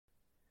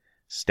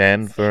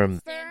Stand firm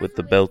with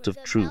the belt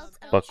of truth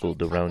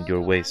buckled around your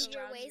waist,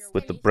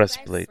 with the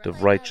breastplate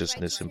of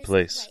righteousness in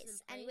place,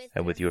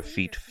 and with your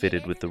feet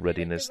fitted with the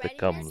readiness that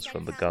comes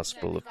from the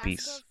gospel of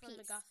peace.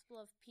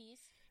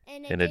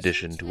 In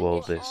addition to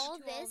all this,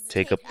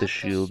 take up the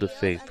shield of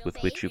faith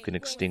with which you can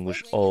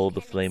extinguish all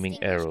the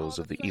flaming arrows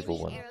of the evil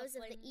one.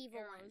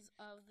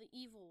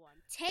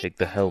 Take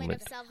the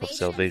helmet of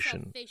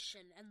salvation,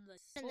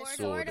 and the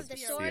sword of the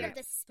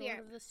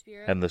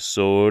Spirit, and the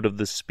sword of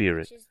the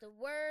Spirit,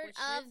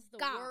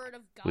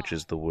 which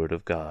is the word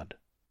of God.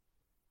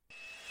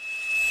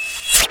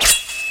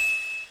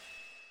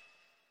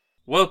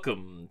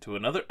 Welcome to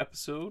another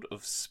episode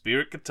of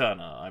Spirit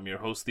Katana. I'm your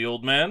host, the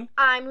Old Man.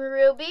 I'm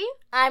Ruby.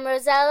 I'm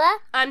Rosella.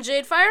 I'm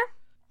Jadefire.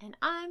 And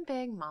I'm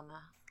Big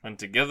Mama. And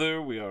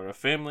together we are a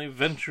family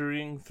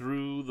venturing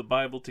through the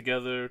Bible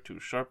together to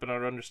sharpen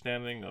our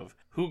understanding of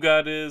who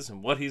God is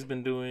and what He's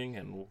been doing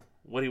and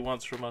what He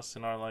wants from us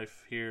in our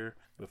life here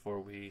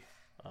before we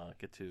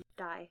get to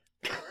die.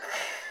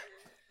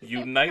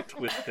 Unite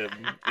with Him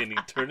in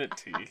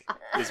eternity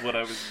is what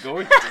I was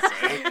going to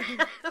say.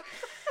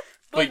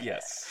 But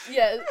yes,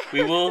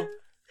 we will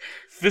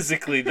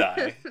physically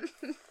die.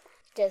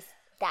 Just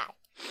die.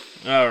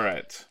 All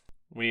right.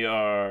 We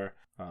are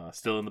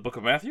still in the book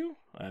of Matthew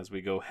as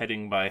we go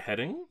heading by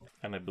heading.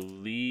 And I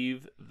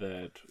believe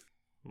that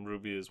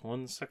Ruby is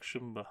one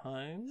section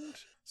behind.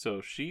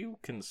 So she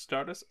can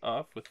start us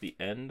off with the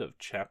end of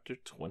chapter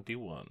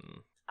 21.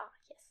 Ah,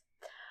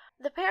 yes.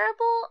 The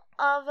parable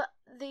of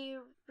the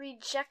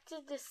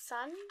rejected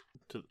son.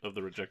 Of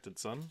the rejected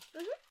son?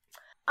 Mm-hmm.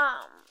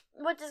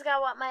 What does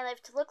God want my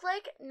life to look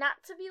like?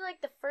 Not to be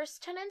like the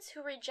first tenants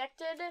who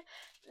rejected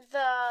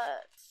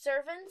the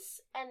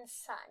servants and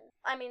son.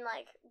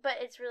 But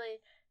it's really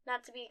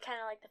not to be kind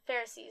of like the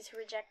Pharisees who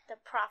reject the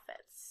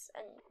prophets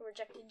and who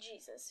rejected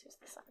Jesus, who's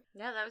the son.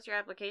 Yeah, that was your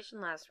application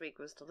last week,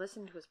 was to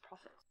listen to his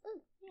prophets.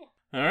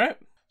 Yeah. All right.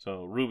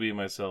 So Ruby,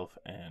 myself,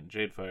 and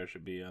Jadefire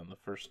should be on the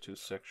first two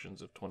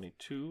sections of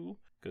 22,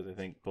 because I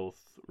think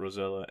both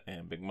Rosella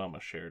and Big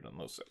Mama shared on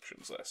those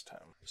sections last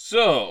time.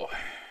 So,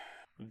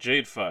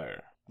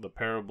 Jadefire, the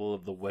parable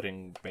of the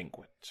wedding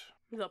banquet.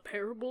 The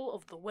parable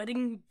of the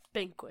wedding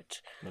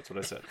banquet. That's what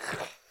I said.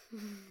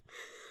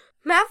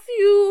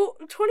 Matthew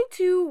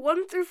 22,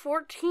 1 through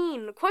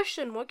 14.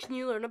 Question, what can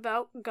you learn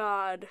about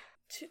God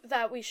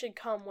that we should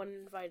come when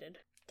invited?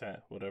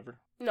 Whatever.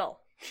 No,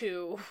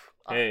 to...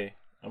 Hey,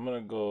 I'm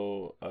gonna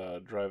go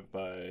drive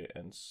by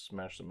and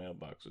smash the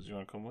mailboxes. You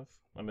wanna come with?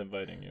 I'm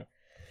inviting you.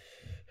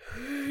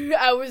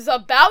 I was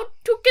about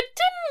to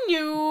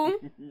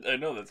continue. I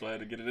know, that's why I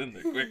had to get it in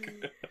there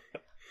quick.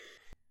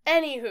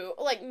 Anywho,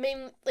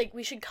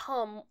 we should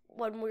come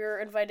when we're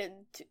invited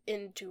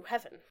into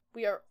heaven.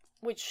 We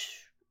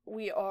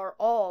are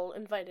all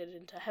invited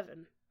into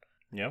heaven.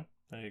 Yeah,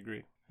 I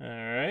agree.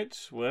 Alright,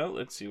 well,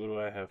 let's see, what do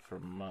I have for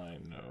my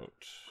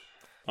note?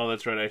 Oh,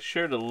 that's right, I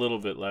shared a little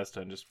bit last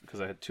time just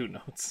because I had two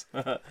notes.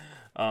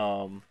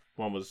 One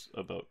was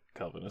about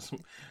Calvinism.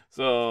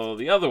 So,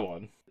 the other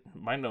one,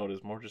 my note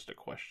is more just a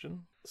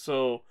question.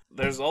 So,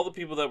 there's all the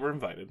people that were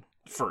invited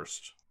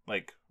first,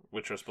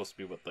 which are supposed to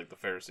be what, the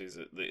Pharisees,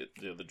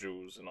 the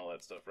Jews and all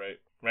that stuff, right?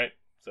 Right?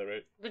 Is that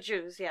right? The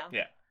Jews, yeah.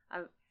 Yeah.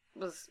 I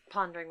was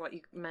pondering what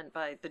you meant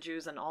by the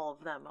Jews and all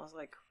of them. I was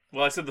like...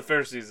 Well, I said the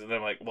Pharisees, and then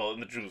I'm like, well,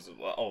 and the Jews,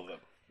 all of them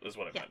is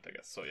what I meant, I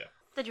guess. So, yeah.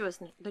 The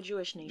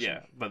Jewish nation.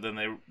 Yeah, but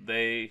then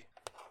they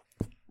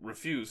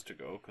refused to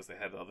go because they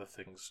had other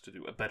things to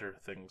do, better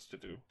things to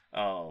do.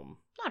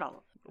 Not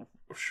all of them.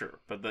 Sure,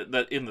 but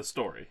that in the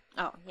story.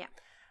 Oh, yeah.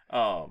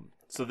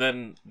 So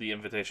then the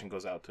invitation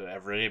goes out to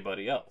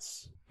everybody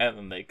else, and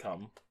then they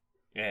come,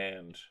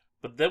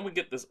 but then we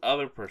get this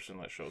other person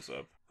that shows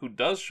up, who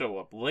does show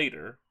up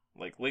later,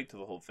 late to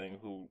the whole thing,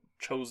 who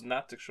chose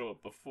not to show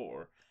up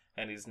before,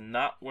 and he's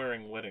not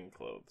wearing wedding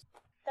clothes.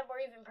 That were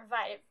even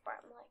provided for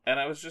him. And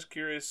I was just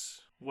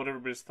curious what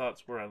everybody's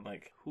thoughts were on,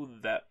 who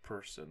that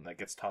person that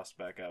gets tossed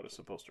back out is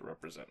supposed to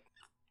represent.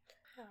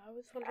 Yeah, I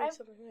was wondering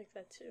something like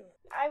that, too.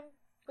 I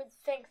would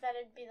think that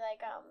it'd be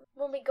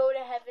when we go to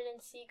heaven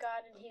and see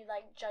God and He,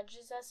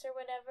 judges us or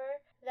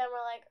whatever, then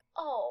we're like,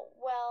 oh,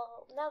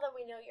 well, now that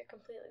we know you're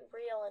completely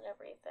real and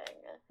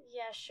everything,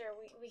 yeah, sure,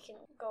 we can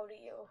go to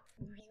you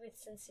with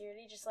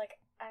sincerity, just I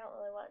don't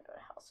really want to go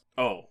to hell.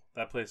 Oh,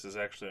 that place is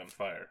actually on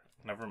fire.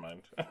 Never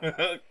mind. Kind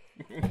of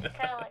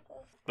like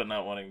this. But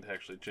not wanting to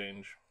actually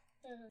change.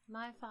 Mm-hmm.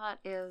 My thought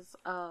is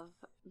of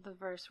the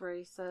verse where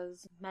he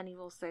says, many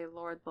will say,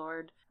 Lord,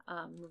 Lord,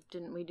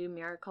 didn't we do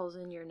miracles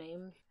in your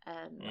name?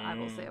 And I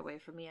will say, away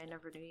from me, I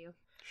never knew you.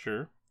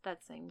 Sure.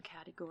 That same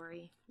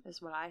category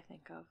is what I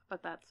think of,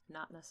 but that's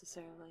not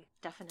necessarily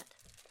definite.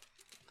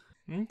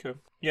 Okay.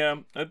 Yeah,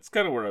 that's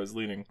kind of where I was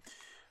leaning.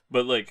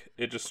 But,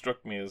 it just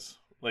struck me as,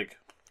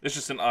 it's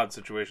just an odd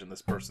situation,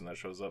 this person that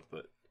shows up,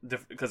 but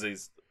because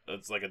it's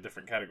a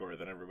different category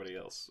than everybody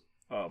else.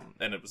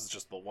 And it was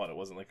just the one. It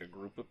wasn't a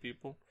group of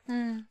people.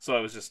 So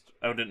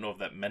I didn't know if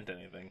that meant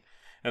anything.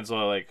 And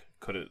so I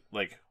could it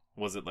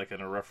was it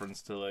in a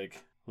reference to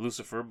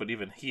Lucifer, but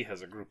even he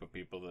has a group of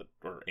people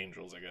or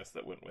angels, I guess,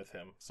 that went with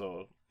him.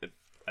 So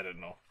I don't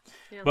know.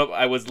 Yeah. But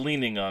I was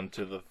leaning on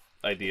to the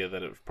idea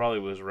that it probably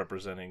was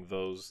representing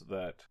those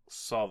that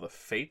saw the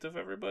fate of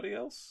everybody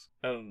else.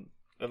 And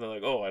they're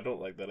like, oh, I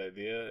don't like that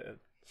idea,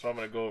 so I'm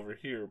going to go over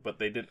here. But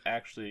they didn't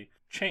actually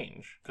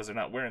change because they're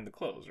not wearing the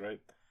clothes,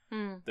 right?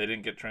 They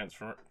didn't get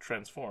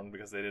transformed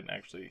because they didn't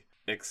actually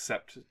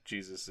accept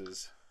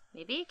Jesus's...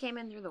 Maybe he came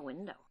in through the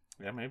window.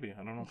 Yeah, maybe.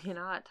 I don't know. You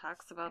know, it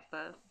talks about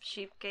the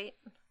sheep gate.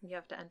 You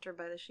have to enter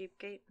by the sheep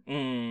gate.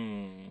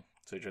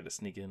 So he tried to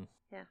sneak in.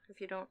 Yeah,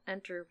 if you don't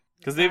enter...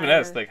 Because they even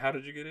asked, like, how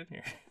did you get in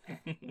here?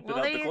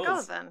 Well, there you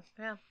go, then.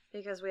 Yeah,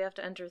 because we have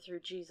to enter through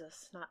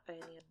Jesus, not by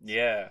any of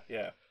Yeah.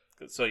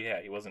 So,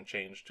 yeah, he wasn't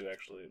changed to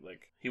actually,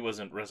 like, he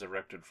wasn't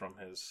resurrected from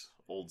his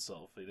old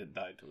self. He didn't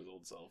die to his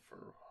old self,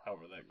 or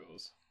however that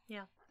goes.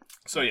 Yeah.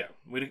 So, yeah,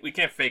 we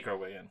can't fake our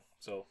way in,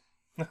 so...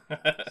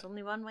 There's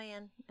only one way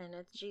in, and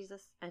it's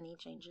Jesus, and he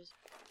changes.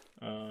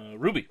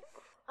 Ruby.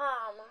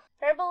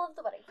 Parable of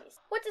the Wedding Feast.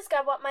 What does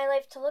God want my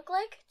life to look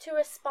like? To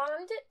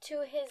respond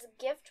to his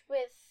gift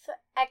with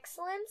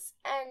excellence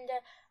and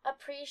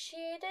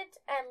appreciate it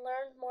and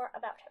learn more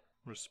about him.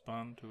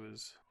 Respond to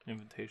his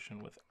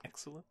invitation with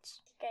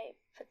excellence. I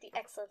put the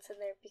excellence in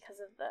there because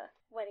of the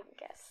wedding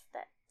guests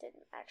that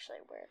didn't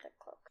actually wear the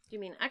cloak. Do you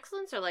mean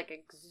excellence or like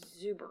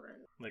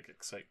exuberant? Like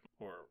excitement,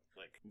 or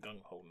like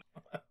gung-ho.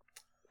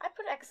 I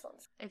put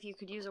excellence. If you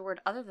could use a word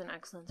other than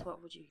excellence,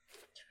 what would you?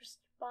 To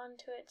respond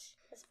to it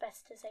as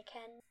best as I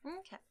can.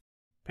 Okay.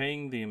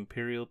 Paying the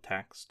imperial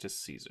tax to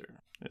Caesar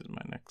is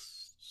my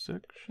next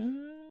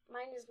section.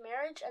 Mine is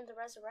marriage and the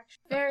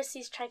resurrection.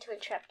 Pharisees tried to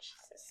entrap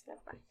Jesus. Never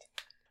mind.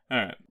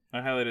 Alright,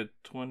 I highlighted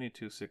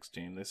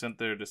 22:16. They sent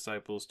their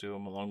disciples to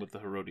him along with the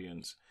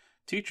Herodians.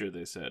 Teacher,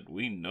 they said,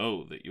 we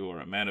know that you are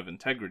a man of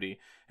integrity,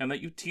 and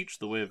that you teach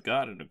the way of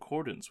God in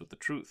accordance with the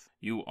truth.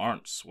 You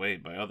aren't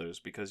swayed by others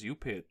because you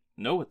pay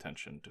no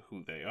attention to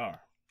who they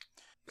are.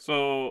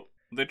 So,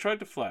 they tried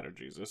to flatter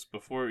Jesus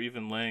before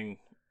even laying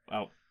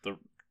out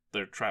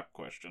their trap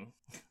question.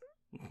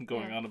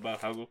 Going on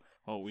about how,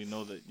 we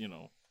know that,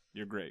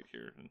 you're great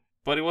here.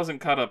 But he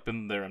wasn't caught up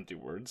in their empty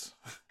words,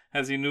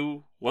 as he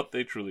knew what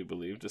they truly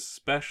believed,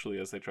 especially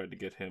as they tried to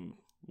get him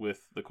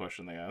with the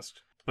question they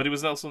asked. But he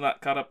was also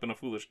not caught up in a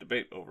foolish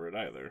debate over it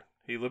either.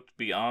 He looked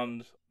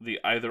beyond the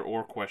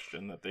either-or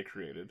question that they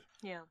created.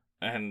 Yeah.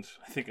 And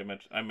I think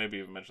I maybe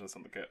even mentioned this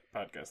on the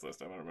podcast last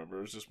time, I remember.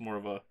 It was just more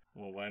of a,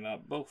 well, why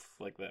not both?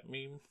 Like that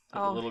meme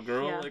of the little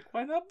girl, like,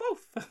 why not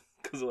both?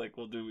 Because like,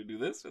 well, do we do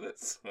this or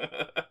this?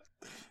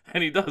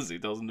 And he does. He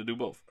tells them to do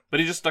both. But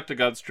he just stuck to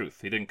God's truth.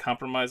 He didn't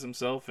compromise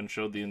himself and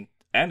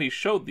he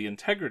showed the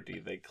integrity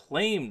they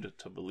claimed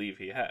to believe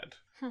he had.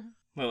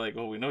 They're like,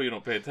 we know you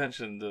don't pay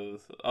attention to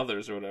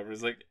others or whatever.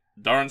 He's like,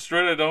 darn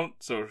straight I don't,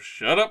 so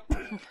shut up,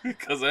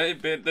 because I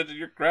ain't paying attention to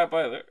your crap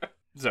either.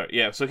 Sorry,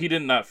 yeah, so he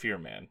did not fear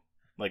man,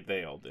 like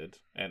they all did,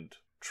 and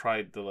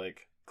tried to,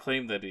 like,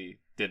 claim that he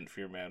didn't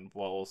fear man,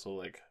 while also,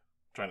 like,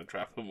 trying to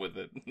trap him with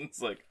it.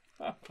 It's like,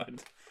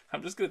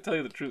 I'm just gonna tell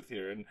you the truth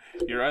here, and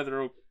your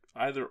either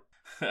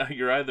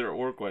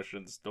or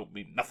questions don't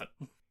mean nothing.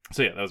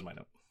 So yeah, that was my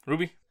note.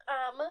 Ruby?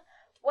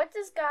 What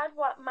does God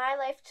want my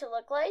life to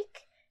look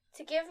like?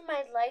 To give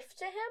my life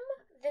to him.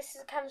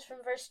 Comes from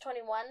verse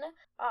 21.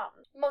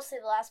 Mostly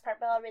the last part,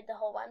 but I'll read the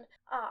whole one.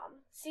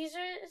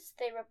 Caesar's,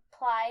 they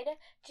replied.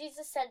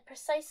 Jesus said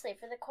precisely,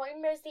 for the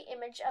coin bears the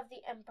image of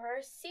the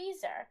emperor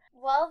Caesar.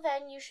 Well,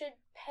 then you should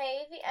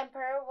pay the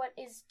emperor what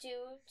is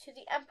due to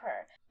the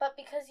emperor. But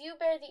because you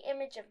bear the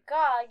image of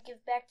God,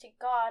 give back to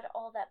God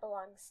all that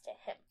belongs to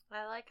him.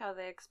 I like how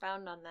they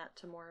expound on that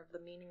to more of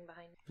the meaning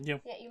behind it. Yeah.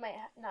 Yeah, you might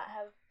not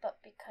have, but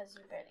because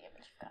you bear the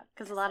image of God.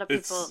 Because a lot of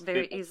people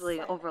very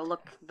easily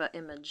overlook the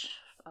image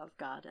of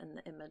God and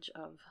the image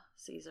of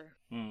Caesar.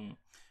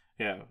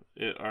 Yeah,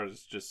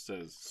 ours just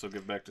says, so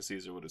give back to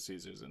Caesar what is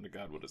Caesar's and to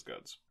God what is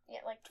God's. Yeah,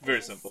 like,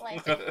 very simple.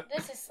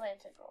 This is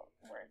slanted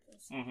words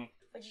and stuff,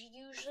 which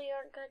usually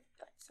aren't good,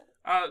 but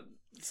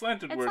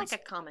slanted it's words. It's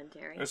like a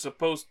commentary.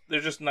 They're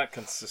just not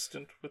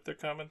consistent with their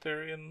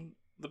commentary in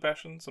the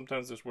Passion.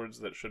 Sometimes there's words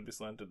that should be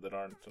slanted that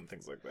aren't, and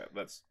things like that.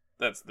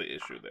 That's the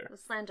issue there. The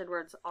slanted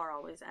words are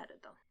always added,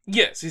 though.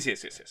 Yes.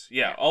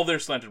 Yeah, all their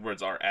slanted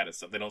words are added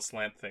stuff. They don't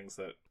slant things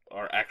that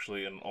are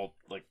actually in all,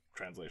 like,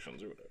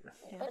 translations or whatever.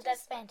 Yeah. But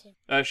that's slanted.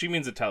 She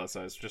means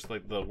italicized, just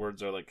like the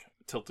words are, like,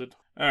 tilted.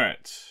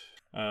 Alright.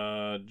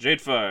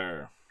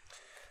 Jadefire.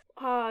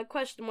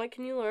 Question, what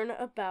can you learn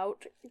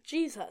about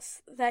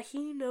Jesus? That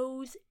he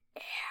knows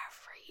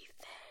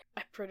everything.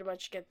 I pretty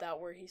much get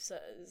that where he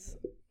says,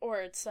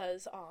 or it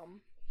says,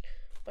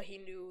 but he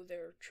knew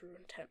their true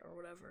intent or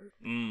whatever.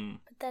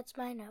 But that's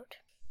my note.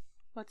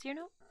 What's your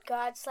note?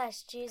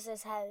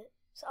 God/Jesus has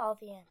all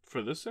the answers.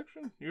 For this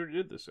section? You already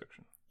did this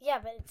section. Yeah,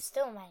 but it's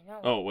still my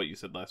note. Oh, what you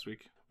said last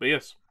week. But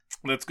yes,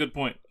 that's a good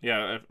point.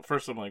 Yeah, at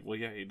first I'm like, well,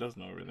 yeah, he does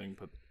know everything,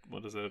 but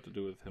what does that have to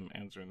do with him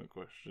answering the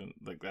question,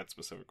 like that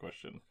specific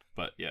question?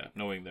 But yeah,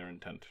 knowing their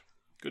intent.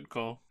 Good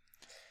call.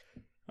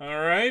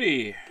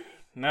 Alrighty.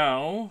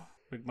 Now,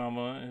 Big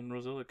Mama and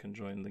Rosella can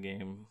join the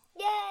game.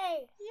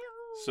 Yay!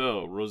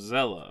 So,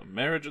 Rosella,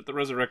 marriage at the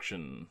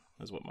resurrection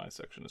is what my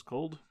section is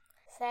called.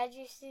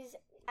 Sadducees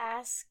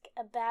ask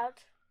about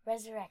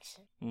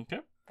resurrection. Okay.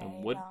 Very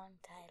And what? long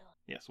title.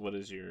 Yes. What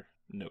is your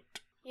note?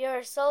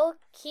 Your soul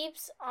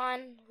keeps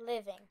on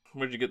living.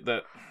 Where'd you get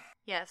that?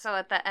 Yeah, so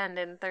at the end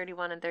in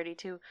 31 and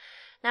 32,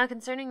 now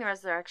concerning the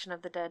resurrection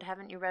of the dead,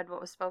 haven't you read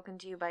what was spoken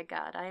to you by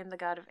God? I am the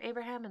God of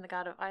Abraham and the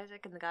God of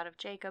Isaac and the God of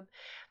Jacob.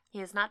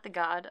 He is not the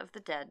God of the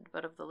dead,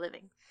 but of the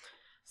living.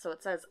 So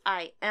it says,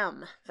 I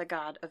am the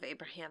God of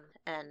Abraham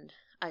and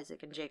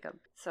Isaac and Jacob.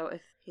 So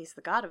if he's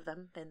the God of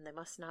them, then they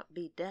must not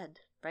be dead,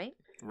 right?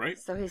 Right.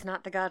 So he's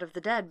not the God of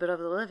the dead, but of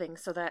the living.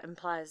 So that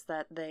implies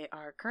that they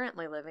are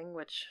currently living,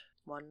 which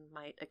one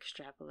might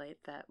extrapolate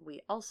that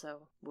we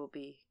also will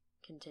be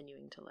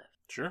continuing to live.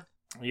 Sure.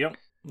 Yep.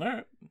 All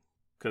right.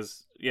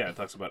 Because, yeah, it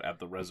talks about at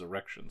the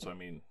resurrection. So, I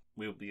mean,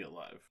 we'll be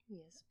alive.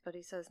 Yes, but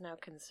he says now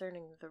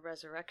concerning the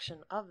resurrection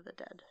of the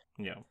dead.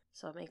 Yeah.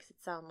 So it makes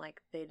it sound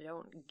like they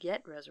don't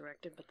get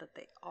resurrected, but that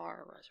they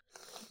are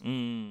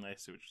resurrected. I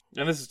see what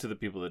you're... And this is to the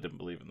people that didn't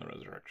believe in the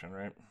resurrection,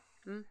 right?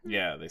 Mm-hmm.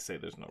 Yeah, they say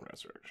there's no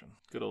resurrection.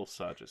 Good old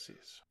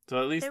Sadducees.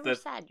 So at least They were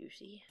sad, you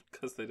see.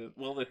 because they did.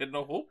 Well, they had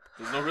no hope.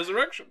 There's no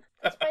resurrection.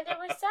 That's why they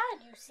were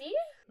sad, you see?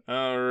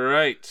 All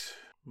right.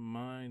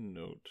 My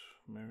note.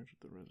 Marriage at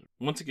the resurrection.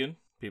 Once again,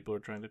 people are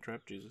trying to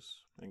trap Jesus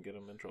and get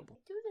him in trouble.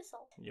 Do this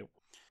all. Yep.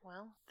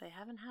 Well, they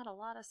haven't had a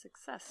lot of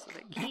success, so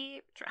they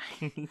keep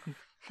trying.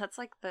 That's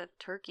like the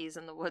turkeys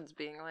in the woods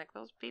being like,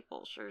 those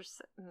people sure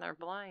sit in their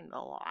blind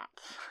a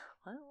lot.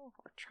 Well,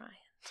 we're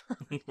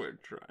trying. We're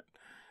trying.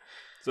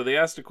 So they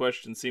asked a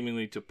question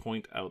seemingly to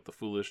point out the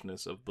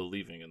foolishness of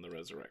believing in the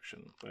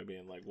resurrection by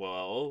being like,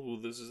 well, who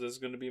this is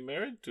going to be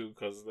married to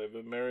because they've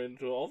been married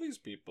to all these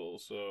people,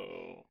 so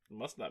it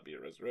must not be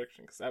a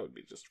resurrection because that would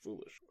be just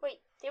foolish. Wait,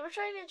 they were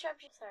trying to trap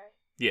you. Sorry.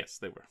 Yes,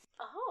 they were.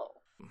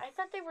 Oh, I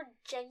thought they were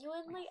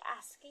genuinely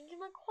asking him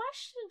a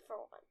question for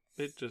once.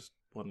 They just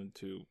wanted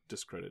to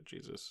discredit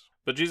Jesus.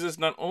 But Jesus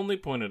not only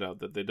pointed out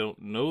that they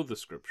don't know the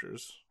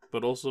scriptures,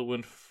 but also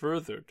went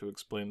further to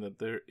explain that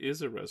there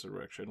is a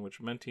resurrection,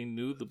 which meant he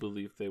knew the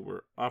belief they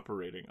were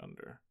operating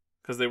under.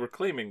 Because they were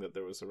claiming that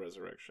there was a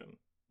resurrection.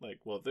 Like,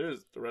 well, if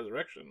there's the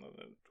resurrection,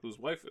 then whose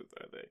wife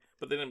are they?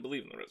 But they didn't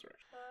believe in the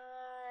resurrection.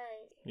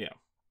 Right.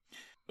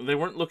 Yeah. They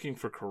weren't looking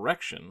for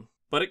correction,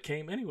 but it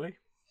came anyway.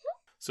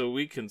 So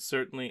we can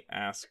certainly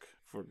ask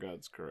for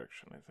God's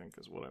correction, I think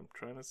is what I'm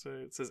trying to say.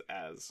 It says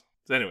as.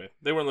 So anyway,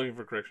 they weren't looking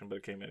for correction, but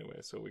it came anyway.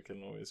 So we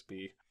can always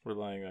be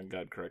relying on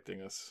God correcting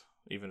us,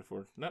 even if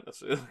we're not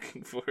necessarily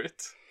looking for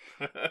it.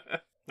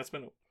 That's my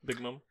note.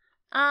 Big Mama.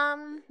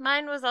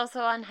 Mine was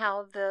also on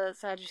how the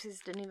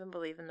Sadducees didn't even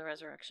believe in the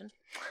resurrection.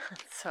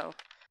 So,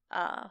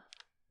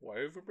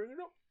 Why ever bring it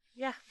up?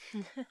 yeah.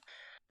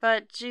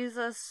 But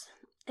Jesus,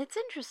 it's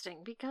interesting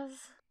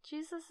because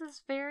Jesus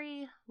is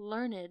very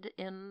learned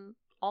in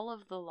all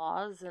of the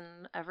laws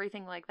and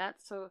everything like that,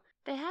 so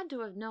they had to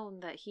have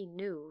known that he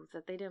knew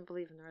that they didn't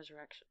believe in the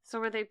resurrection.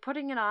 So were they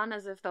putting it on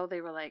as if though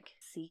they were, like,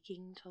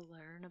 seeking to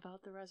learn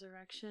about the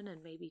resurrection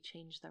and maybe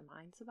change their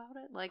minds about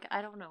it? Like,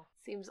 I don't know.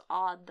 Seems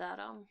odd that,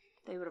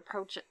 they would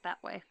approach it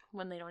that way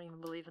when they don't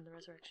even believe in the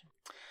resurrection.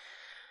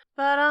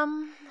 But,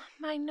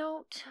 my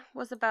note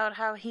was about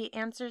how he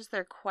answers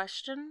their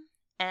question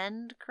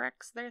and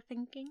corrects their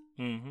thinking.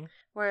 Mm-hmm.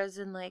 Whereas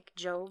in, like,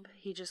 Job,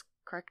 he just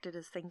corrected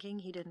his thinking.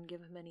 He didn't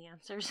give him any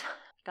answers.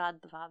 God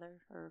the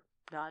Father, or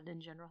God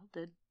in general,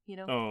 did, you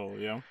know? Oh,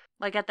 yeah.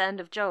 Like, at the end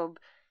of Job,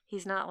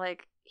 he's not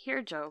like,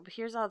 here, Job,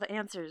 here's all the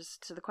answers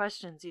to the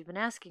questions you've been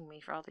asking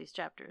me for all these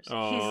chapters.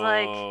 He's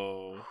like,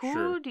 who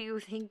sure. do you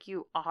think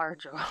you are,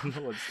 Job?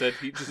 No, instead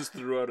he just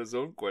threw out his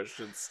own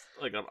questions,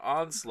 like an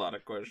onslaught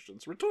of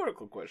questions,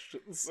 rhetorical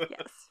questions.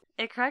 Yes.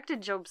 It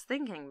corrected Job's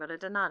thinking, but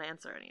it did not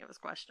answer any of his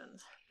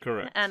questions.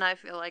 Correct. And I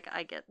feel like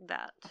I get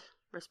that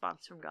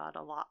response from God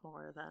a lot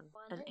more than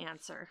an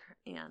answer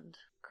and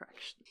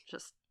correction.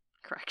 Just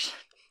correction.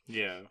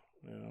 Yeah,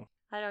 yeah.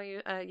 I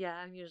know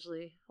I'm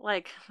usually,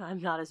 like,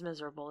 I'm not as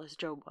miserable as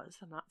Job was.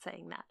 I'm not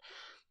saying that.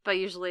 But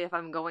usually if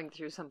I'm going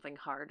through something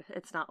hard,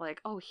 it's not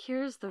like, oh,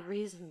 here's the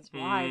reasons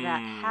why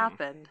that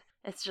happened.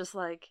 It's just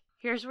like,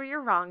 here's where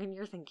you're wrong and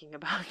you're thinking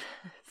about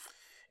this.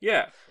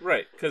 Yeah,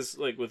 right. Because,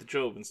 like, with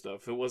Job and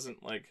stuff, it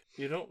wasn't like,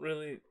 you don't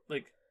really,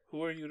 like,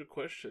 who are you to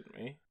question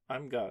me?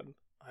 I'm God.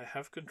 I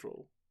have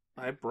control.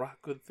 I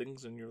brought good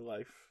things in your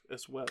life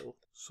as well.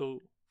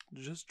 So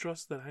just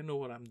trust that I know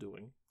what I'm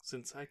doing,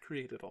 since I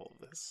created all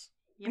of this.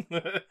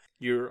 Yep.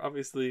 You're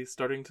obviously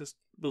starting to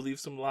believe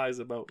some lies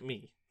about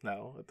me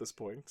now, at this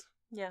point.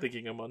 Yeah.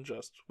 Thinking I'm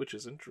unjust, which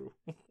isn't true.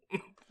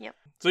 Yep.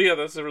 So yeah,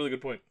 that's a really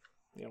good point.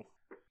 You know,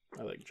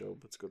 I like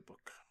Job. It's a good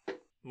book.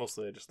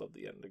 Mostly I just love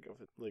the ending of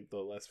it. Like the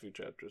last few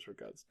chapters where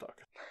God's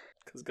talking.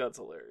 Because God's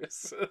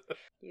hilarious.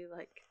 You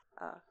like,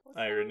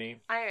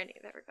 irony. Irony,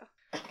 there we go.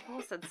 I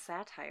almost said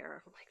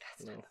satire. I'm like,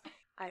 that's No. not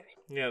irony.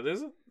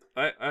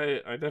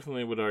 Yeah, I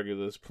definitely would argue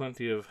there's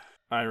plenty of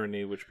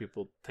irony which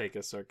people take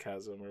as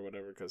sarcasm or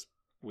whatever, because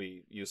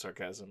we use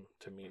sarcasm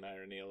to mean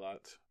irony a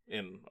lot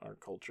in our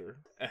culture.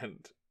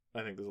 And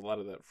I think there's a lot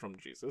of that from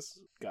Jesus,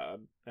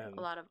 God, and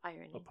A lot of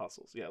irony.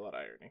 apostles. Yeah, a lot of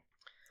irony.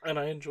 And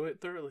I enjoy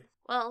it thoroughly.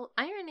 Well,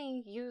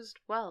 irony used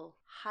well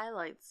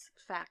highlights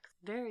facts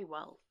very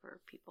well for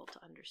people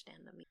to understand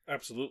them.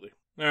 Absolutely.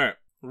 All right.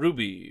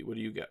 Ruby, what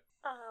do you got?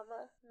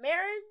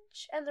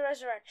 Marriage and the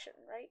resurrection,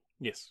 right?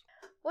 Yes.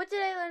 What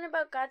did I learn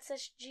about God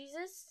slash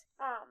Jesus?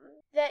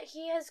 That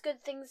he has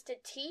good things to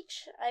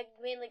teach. I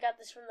mainly got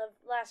this from the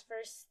last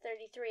verse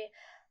 33.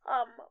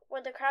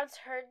 When the crowds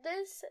heard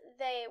this,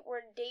 they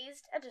were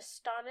dazed and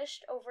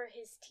astonished over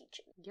his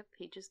teaching. Yep,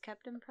 he just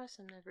kept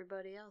impressing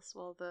everybody else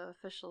while the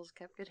officials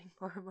kept getting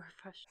more and more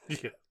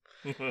frustrated.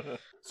 Yeah.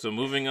 So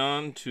moving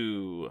on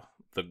to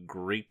the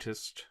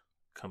greatest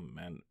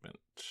commandment.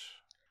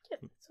 Yeah,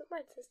 that's what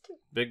mine says too.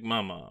 Big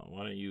Mama,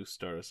 why don't you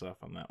start us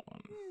off on that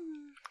one?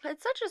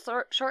 It's such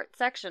a short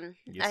section.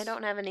 Yes. I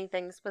don't have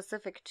anything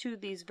specific to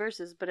these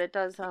verses, but it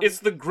does. It's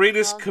the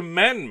greatest well-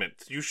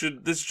 commandment.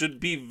 This should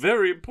be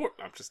very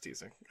important. I'm just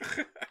teasing.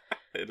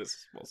 It is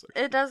a small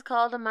section. It does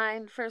call to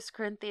mind 1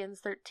 Corinthians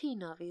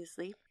 13,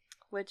 obviously,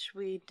 which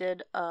we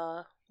did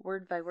a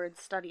word-by-word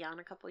study on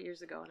a couple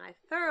years ago, and I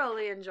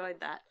thoroughly enjoyed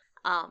that.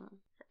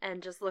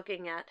 And just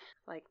looking at,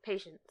 like,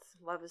 patience.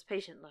 Love is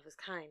patient, love is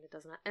kind. It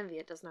does not envy,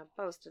 it does not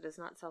boast, it is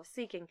not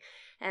self-seeking.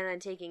 And then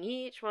taking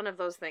each one of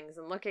those things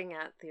and looking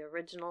at the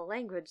original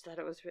language that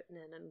it was written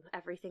in and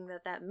everything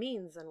that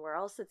means and where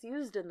else it's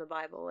used in the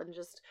Bible and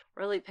just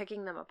really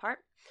picking them apart.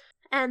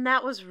 And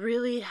that was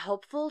really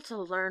helpful to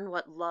learn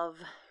what love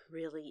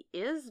really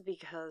is,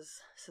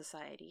 because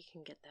society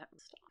can get that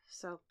stuff.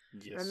 So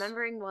Yes.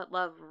 remembering what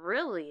love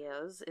really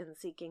is in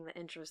seeking the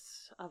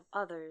interests of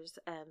others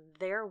and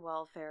their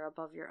welfare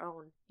above your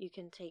own, you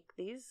can take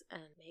these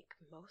and make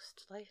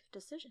most life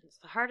decisions.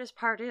 The hardest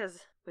part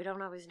is we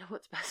don't always know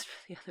what's best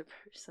for the other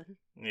person.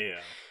 Yeah.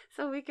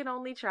 So we can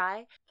only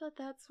try, but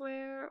that's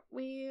where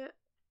we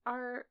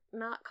are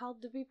not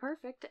called to be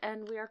perfect,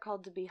 and we are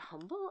called to be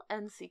humble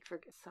and seek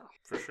forgiveness.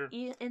 So For sure.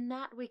 in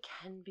that we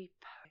can be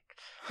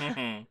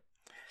perfect.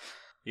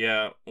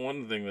 Yeah,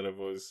 one thing that I've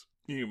always...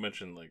 You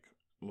mentioned, like,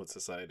 what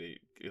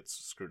society gets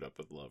screwed up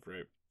with love,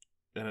 right?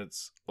 And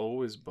it's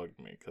always bugged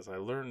me, because I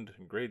learned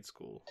in grade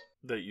school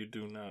that you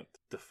do not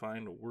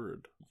define a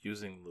word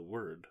using the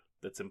word.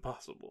 That's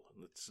impossible.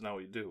 And that's not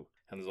what you do.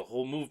 And there's a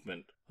whole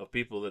movement of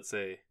people that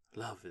say,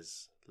 love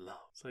is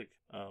love. It's like,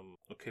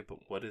 okay, but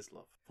what is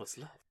love? What's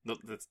love? No,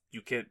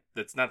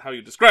 that's not how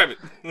you describe it.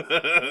 Love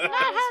is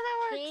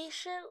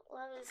patient,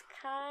 love is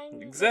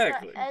kind.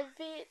 Exactly. It does not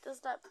envy, it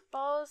does not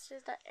boast, it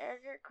is not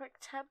arrogant,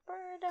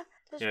 quick-tempered.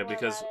 There's Yeah, more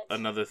because about it.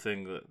 another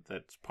thing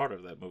that's part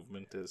of that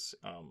movement is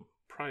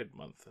Pride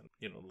Month, and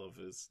love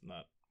is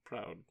not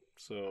proud.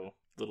 So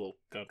little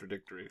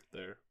contradictory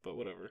there, but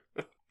whatever.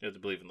 You have to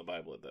believe in the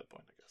Bible at that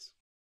point, I guess.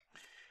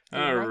 You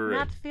might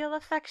not feel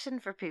affection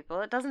for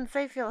people. It doesn't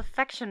say feel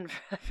affection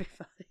for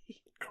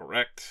everybody.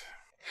 Correct.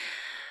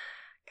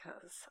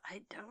 Because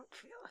I don't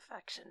feel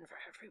affection for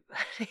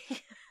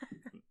everybody.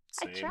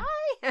 Same. I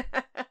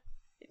try. I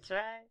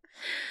try.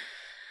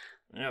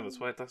 Yeah, that's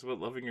why it talks about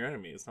loving your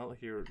enemy. It's not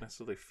like you're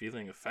necessarily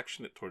feeling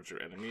affectionate towards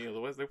your enemy,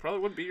 otherwise they probably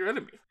wouldn't be your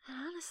enemy.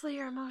 Honestly,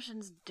 your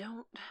emotions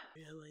don't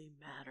really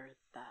matter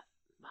that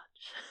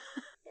much.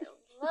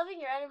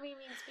 Loving your enemy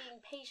means being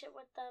patient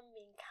with them,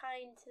 being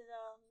kind to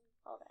them,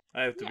 all that.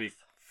 I have to be Yes.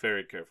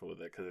 very careful with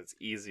that, because it's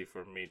easy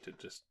for me to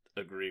just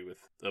agree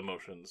with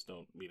emotions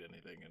don't mean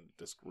anything and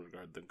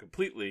disregard them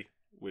completely,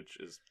 which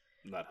is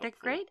not helpful. They're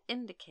great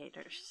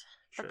indicators,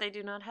 Sure. but they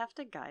do not have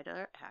to guide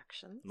our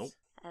actions. Nope.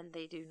 And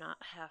they do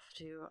not have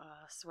to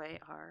sway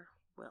our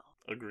will.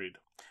 Agreed.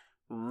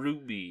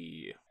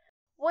 Ruby.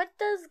 What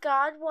does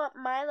God want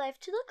my life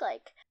to look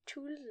like?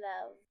 To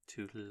love.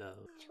 To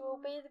love. To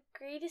obey the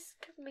greatest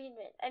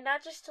commandment. And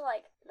not just to,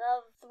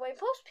 love the way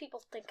most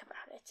people think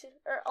about it.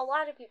 Or a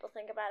lot of people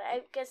think about it.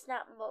 I guess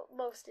not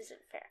most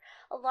isn't fair.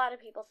 A lot of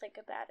people think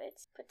about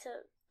it. But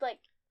to,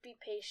 be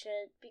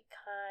patient, be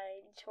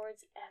kind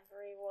towards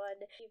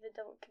everyone. Even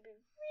though it can be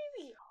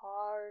really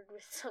hard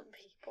with some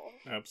people.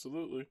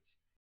 Absolutely.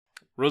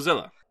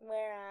 Rosella.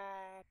 We're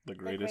on The the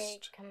greatest.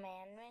 Great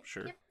Commandment.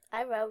 Sure. Yep.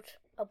 I wrote,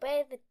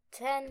 obey the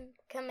 10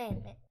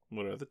 Commandments.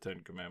 What are the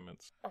 10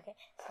 Commandments? Okay,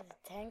 so the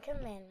 10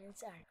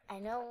 Commandments are, I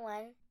know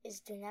one is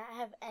do not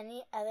have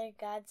any other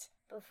gods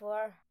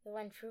before the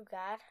one true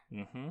God.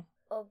 Mm-hmm.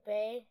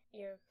 Obey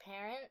your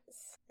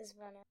parents is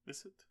one of.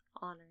 Is it?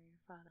 Honor your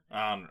father.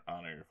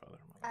 Honor your father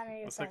and mother. Honor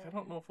your It's like, I father.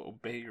 don't know if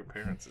obey your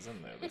parents is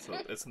in there.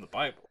 It's in the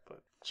Bible,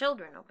 but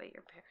Children, obey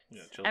your parents.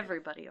 Yeah, children.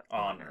 Everybody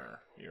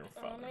honor your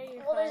father. Honor and mother.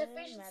 your Well, there's father and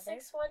Ephesians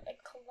mother. 6:1 and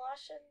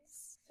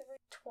Colossians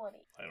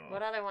 3:20. I don't know.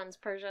 What other ones,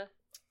 Persia?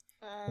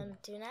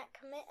 Do not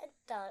commit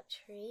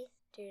adultery.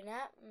 Do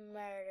not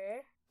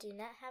murder. Do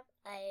not have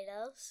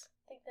idols.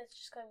 I think that's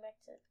just going back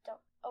to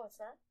don't. Oh, it's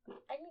not.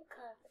 I need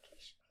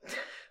clarification.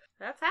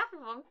 That's half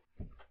of them.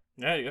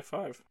 Yeah, you got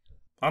 5.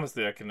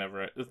 Honestly, I can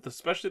never,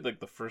 especially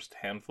the first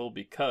handful,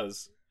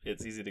 because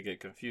it's easy to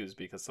get confused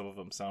because some of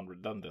them sound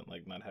redundant,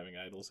 like not having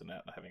idols and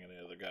not having any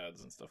other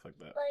gods and stuff like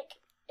that.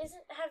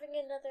 Isn't having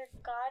another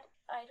god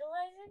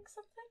idolizing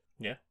something?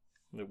 Yeah.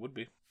 It would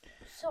be.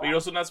 So But you're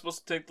also not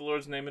supposed to take the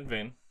Lord's name in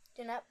vain.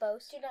 Do not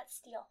boast. do not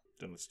steal.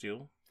 Do not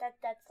steal.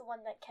 That's the one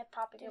that kept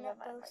popping Do in my not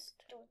mind. boast.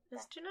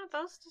 Like, Is do not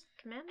boast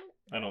a commandment?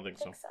 I don't think I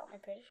so. think so. I'm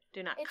pretty sure.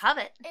 Do not It's-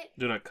 covet.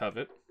 Do not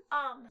covet.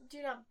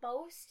 Do not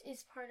boast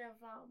is part of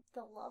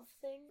the love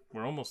thing.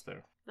 We're almost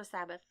there. The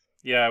Sabbath.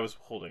 Yeah, I was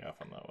holding off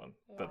on that one,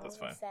 but No, that's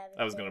the fine. Sabbath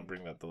I was going day. to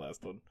bring that the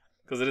last one.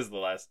 Because it is the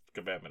last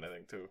commandment, I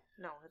think, too.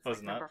 No, it's Oh, it's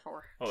like number not?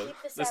 4. Oh, Keep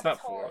the it's Sabbath not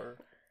holy. 4.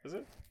 Is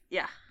it?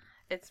 Yeah,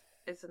 it's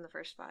in the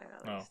first 5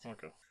 at Oh, least.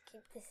 okay.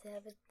 Keep the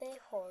Sabbath day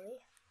holy.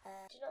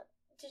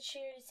 Did she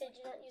already say do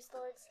not use the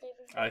Lord's name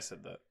in vain? I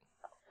said that.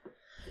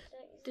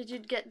 Did you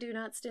get do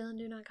not steal and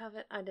do not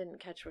covet? I didn't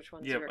catch which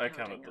ones Yep, you were I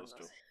counting counted on those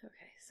two.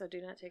 Okay, so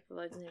do not take the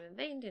Lord's name in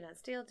vain, do not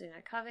steal, do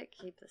not covet,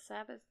 keep the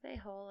Sabbath day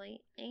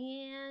holy,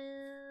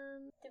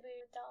 and Did we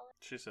dollar?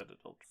 She said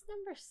adultery. it's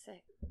number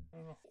 6.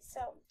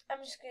 So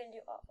I'm just gonna do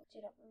all. Do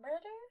not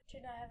murder.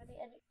 Do not have any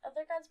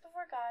other gods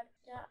before God.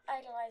 Do not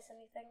idolize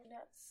anything. Do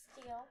not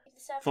steal. Keep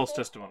the Sabbath False day.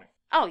 testimony.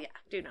 Oh yeah,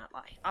 do not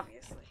lie,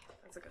 obviously.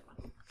 That's a good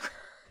one.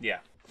 Yeah.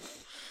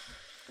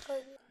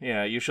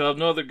 Yeah, you shall have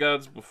no other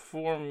gods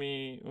before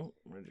me. Oh,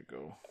 where'd you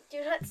go?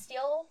 Do not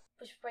steal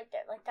was right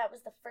there. Like that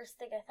was the first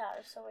thing I thought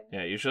of. So when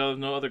Yeah, you shall have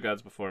no other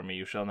gods before me.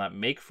 You shall not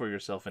make for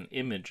yourself an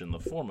image in the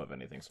form of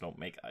anything. So don't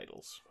make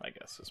idols, I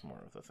guess, is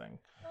more of the thing.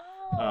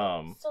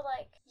 so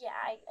like yeah,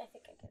 I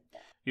think I get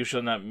that. You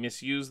shall not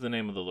misuse the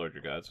name of the Lord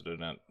your God, so do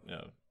not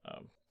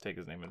take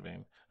his name in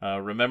vain.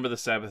 Remember the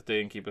Sabbath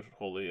day and keep it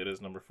holy. It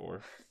is number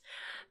 4.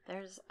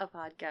 There's a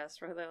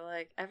podcast where they're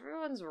like,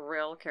 everyone's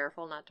real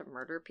careful not to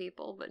murder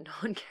people, but no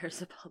one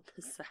cares about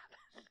the Sabbath.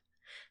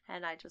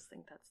 And I just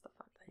think that's the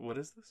fun thing. What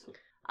is this?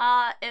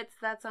 It's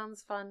That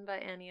Sounds Fun by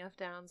Annie F.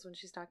 Downs when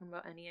she's talking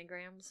about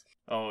Enneagrams.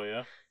 Oh,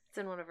 yeah? It's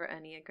in one of her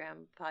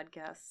Enneagram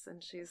podcasts,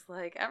 and she's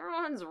like,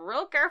 everyone's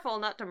real careful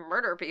not to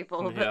murder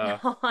people, but Yeah.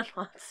 no one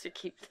wants to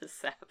keep the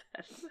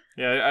Sabbath.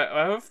 Yeah,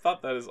 I have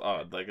thought that is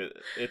odd. Like,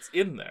 it's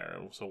in there,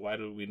 so why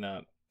do we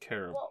not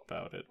care Well,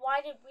 about it?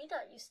 Why did we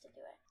not used to do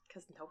it?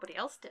 Because nobody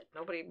else did.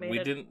 Nobody made We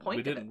a didn't point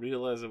of didn't it.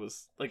 realize it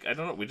was, like, I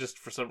don't know, we just,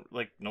 for some,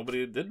 like,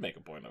 nobody did make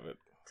a point of it.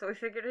 So we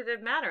figured it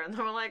didn't matter, and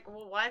then we're like,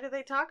 well, why do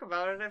they talk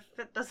about it if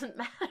it doesn't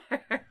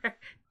matter?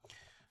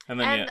 And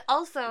then, And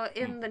also,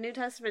 in the New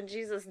Testament,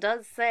 Jesus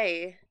does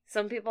say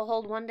some people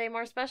hold one day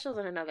more special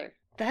than another.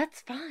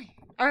 That's fine.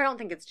 Or I don't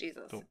think it's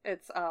Jesus. Don't-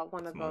 It's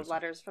one of the Moses.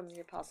 letters from the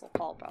Apostle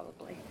Paul,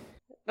 probably.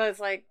 But it's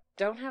like,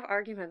 don't have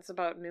arguments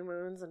about new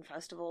moons and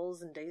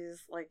festivals and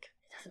days. Like,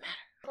 it doesn't matter.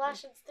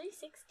 Colossians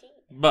 3:16.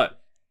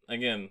 But,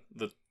 again,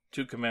 the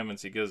 2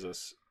 commandments he gives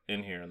us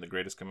in here, and the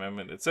greatest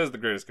commandment, it says the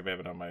greatest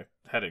commandment on my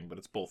heading, but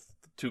it's both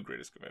the 2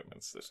 greatest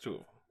commandments. There's 2 of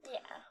them. Yeah.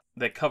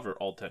 They cover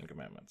all 10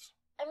 commandments.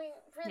 I mean,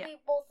 really,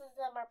 both of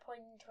them are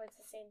pointing towards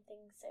the same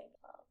thing, saying,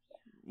 "Oh, yeah."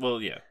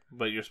 Well, yeah,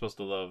 but you're supposed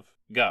to love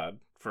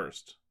God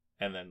first,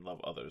 and then love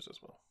others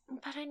as well.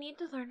 But I need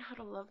to learn how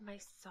to love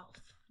myself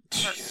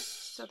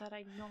first, so that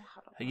I know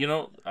how to love You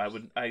know,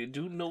 others. I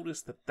do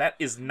notice that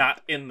is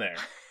not in there.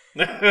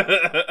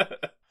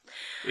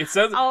 It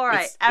says All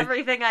right, it's-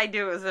 everything I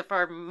do is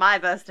for my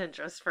best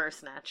interest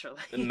first,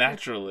 naturally.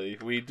 naturally,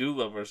 we do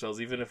love ourselves,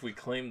 even if we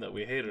claim that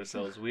we hate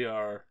ourselves. We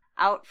are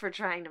Out for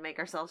trying to make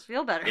ourselves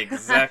feel better.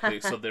 exactly.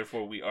 So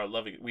therefore, we are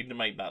loving. We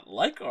might not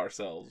like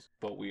ourselves,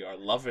 but we are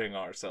loving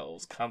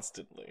ourselves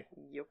constantly.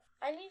 Yep.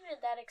 I needed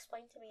that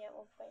explained to me at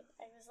one point.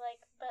 I was like,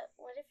 but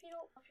what if you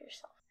don't love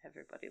yourself?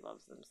 Everybody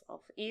loves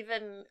themselves.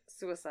 Even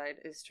suicide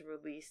is to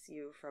release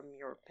you from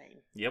your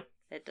pain. Yep.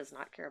 It does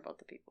not care about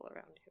the people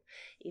around you.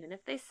 Even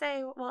if they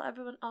say, well,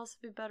 everyone else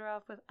would be better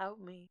off without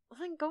me.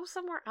 Well, then go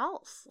somewhere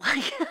else.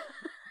 Like,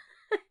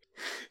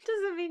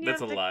 doesn't mean you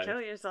That's have a to lie.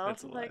 kill yourself.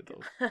 That's a lie,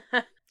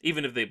 like,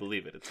 Even if they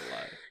believe it, it's a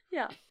lie.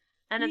 yeah.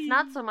 And it's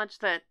not so much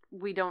that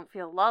we don't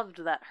feel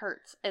loved that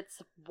hurts.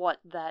 It's what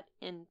that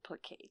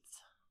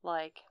implicates.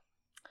 Like,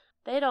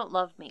 they don't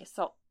love me,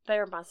 so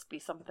there must be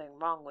something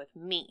wrong with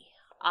me.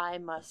 I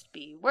must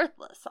be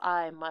worthless.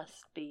 I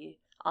must be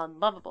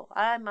unlovable.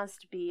 I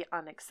must be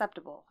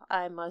unacceptable.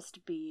 I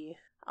must be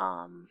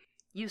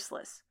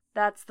useless.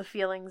 That's the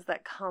feelings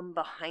that come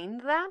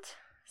behind that.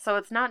 So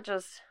it's not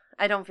just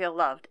I don't feel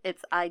loved.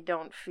 It's I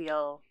don't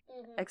feel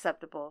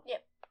acceptable,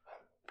 Yep.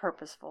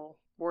 purposeful,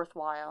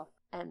 worthwhile,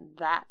 and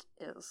that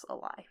is a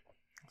lie.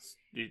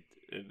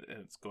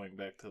 It's going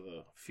back to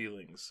the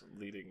feelings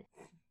leading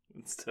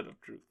instead of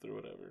truth or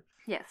whatever.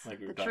 Yes, Like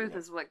we were the talking truth about.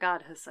 is what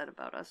God has said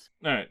about us.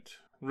 All right,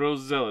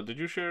 Rosella, did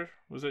you share?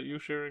 Was that you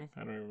sharing?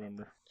 I don't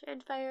remember.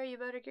 Fire, you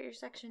better get your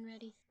section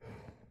ready.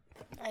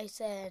 I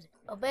said,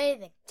 obey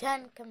the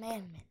 10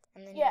 Commandments.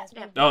 And then you Yeah. asked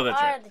me, Oh, that's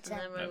what are right. the And 10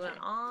 then we That's went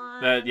right.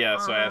 on. That yeah.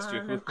 So I asked you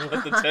on,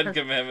 what the 10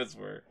 Commandments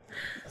were.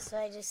 So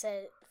I just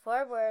said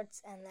 4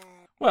 words and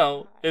then...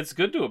 Well, it's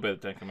good to obey the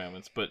 10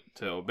 Commandments, but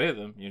to obey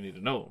them, you need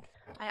to know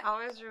them. I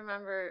always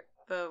remember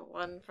the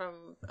one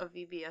from a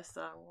VBS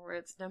song where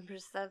it's number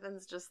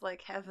 7's just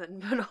like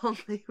heaven, but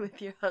only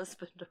with your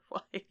husband or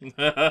wife.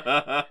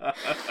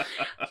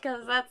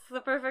 Because that's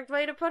the perfect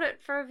way to put it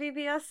for a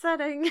VBS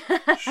setting.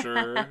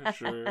 Sure.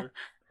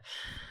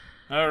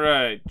 All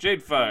right,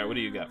 Jade Fire, what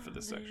do you got for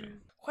this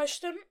section?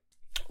 Question: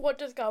 what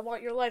does God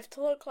want your life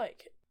to look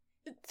like?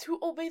 To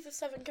obey the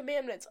 7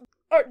 commandments.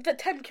 Or the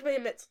 10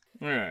 commandments.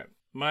 Alright,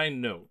 my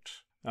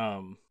note.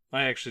 I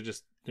actually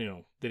just,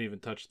 didn't even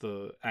touch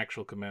the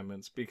actual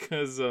commandments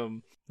because,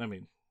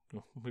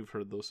 we've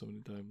heard those so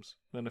many times.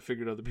 And I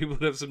figured other people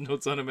would have some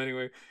notes on them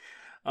anyway.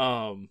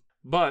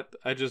 But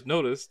I just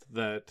noticed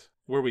that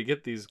where we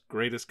get these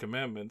greatest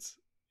commandments,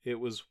 it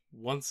was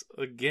once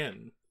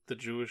again the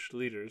Jewish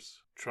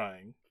leaders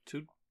trying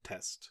to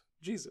test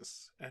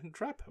Jesus and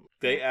trap him.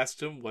 They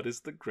asked him, what is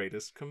the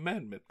greatest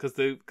commandment? Because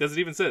it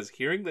even says,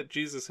 hearing that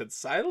Jesus had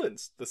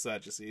silenced the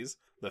Sadducees,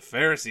 the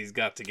Pharisees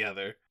got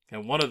together,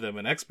 and one of them,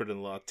 an expert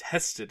in law,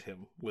 tested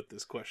him with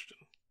this question,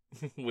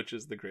 which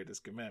is the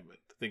greatest commandment,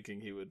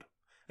 thinking he would...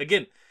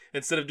 Again,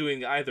 instead of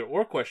doing either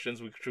or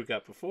questions, which we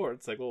got before,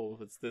 it's like, oh,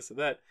 it's this or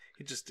that,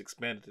 he just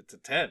expanded it to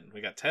 10.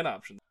 We got 10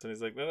 options. And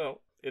he's like,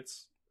 no,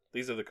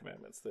 these are the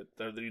commandments that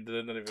they're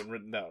not even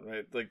written down,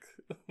 right? Like,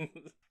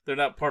 they're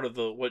not part of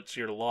the what's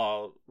your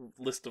law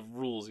list of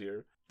rules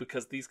here,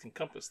 because these can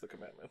compass the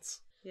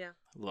commandments. Yeah.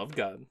 Love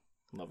God,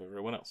 love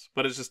everyone else.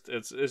 But it's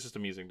just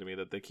amusing to me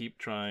that they keep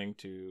trying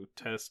to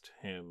test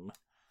him.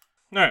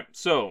 All right,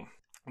 so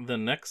the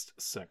next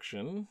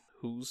section,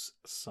 whose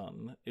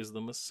son is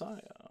the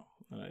Messiah?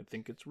 And I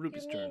think it's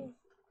Ruby's turn.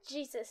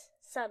 Jesus,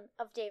 son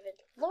of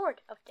David,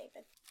 Lord of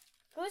David.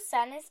 Whose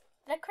son is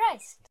the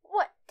Christ?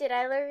 What did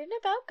I learn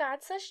about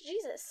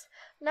God/Jesus?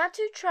 Not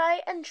to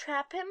try and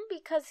trap him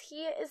because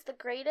he is the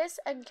greatest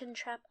and can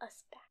trap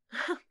us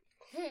back.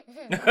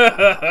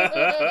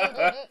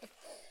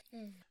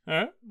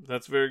 Alright,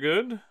 that's very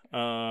good.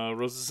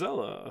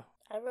 Rosella.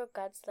 I wrote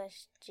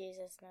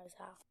God/Jesus knows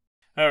how.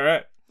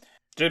 Alright.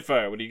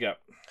 Jadefire, what do you got?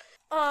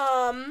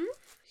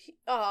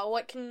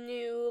 What can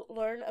you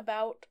learn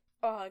about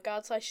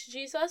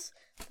God/Jesus?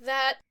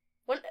 That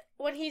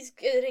when he's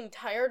getting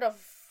tired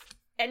of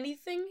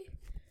anything,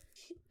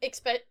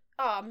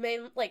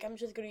 I'm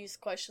just gonna use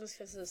questions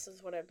because this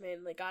is what I've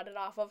mainly got it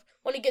off of.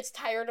 When he gets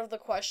tired of the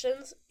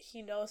questions,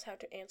 he knows how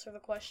to answer the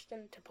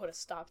question to put a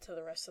stop to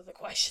the rest of the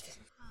question.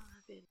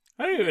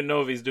 I don't even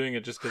know if he's doing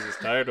it just because he's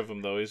tired of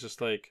them, though. He's just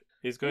like,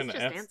 he's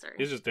answering.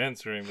 He's just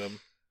answering them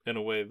in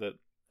a way that,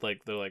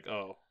 like, they're like,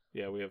 oh,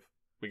 yeah, we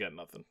got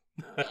nothing.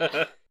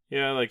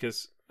 Yeah,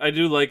 I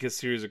do like his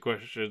series of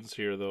questions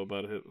here, though,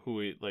 about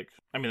who he,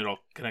 they're all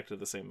connected to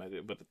the same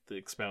idea, but the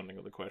expounding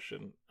of the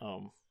question,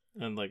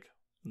 and,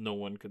 no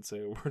one could say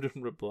a word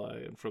in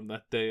reply, and from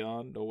that day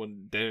on, no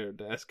one dared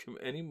to ask him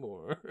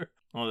anymore.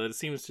 That it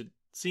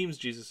seems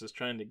Jesus is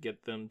trying to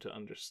get them to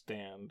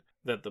understand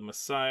that the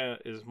Messiah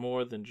is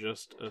more than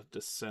just a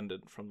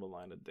descendant from the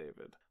line of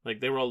David.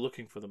 They were all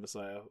looking for the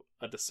Messiah,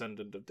 a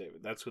descendant of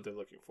David. That's what they're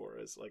looking for,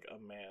 is, a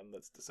man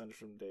that's descended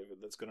from David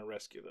that's going to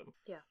rescue them.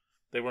 Yeah.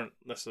 They weren't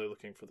necessarily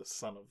looking for the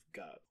Son of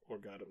God, or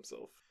God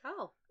himself.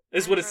 Oh.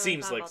 Is what it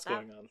seems like is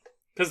going on.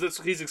 Because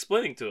he's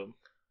explaining to him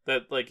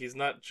that, he's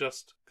not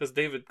just... Because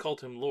David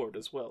called him Lord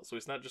as well, so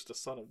he's not just a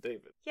son of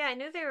David. Yeah, I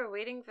knew they were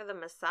waiting for the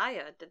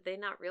Messiah. Did they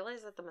not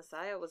realize that the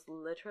Messiah was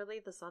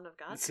literally the Son of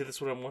God? See, that's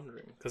what I'm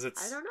wondering. Because I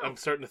don't know. I'm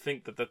starting to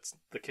think that that's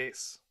the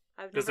case.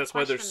 I've never that's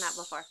why they're questioned that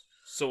before.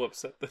 So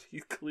upset that he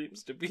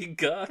claims to be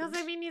God. Because,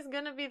 he's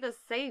going to be the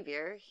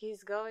Savior.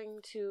 He's going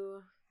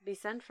to be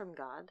sent from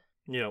God.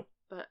 Yeah.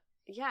 But,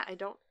 yeah, I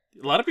don't...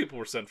 A lot of people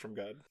were sent from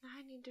God.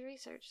 I need to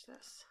research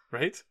this.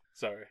 Right?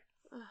 Sorry.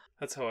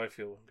 That's how I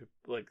feel when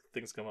people,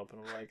 things come up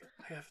and I'm like,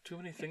 I have too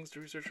many things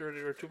to research already,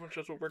 or too much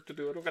other work to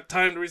do. I don't got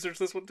time to research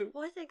this one too.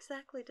 What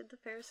exactly did the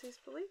Pharisees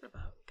believe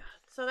about God?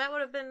 So that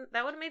would have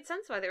made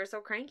sense why they were so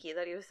cranky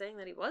that he was saying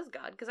that he was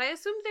God, because I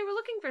assumed they were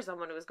looking for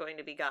someone who was going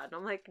to be God, and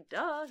I'm like,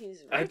 duh,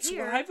 he's right That's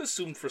here. what I've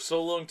assumed for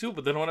so long too,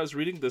 but then when I was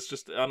reading this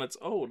just on its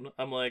own,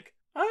 I'm like,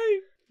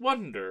 I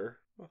wonder.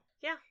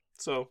 Yeah.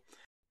 So,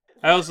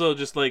 I also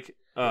just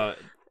at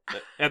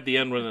the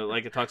end when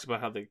it talks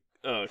about how they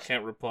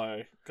can't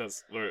reply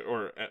because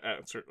or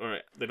answer,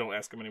 or they don't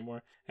ask him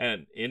anymore,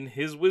 and in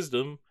his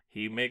wisdom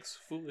he makes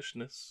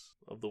foolishness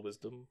of the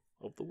wisdom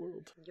of the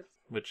world. Yep.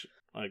 Which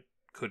I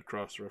could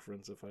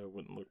cross-reference if I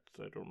went and looked.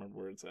 I don't remember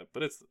where it's at,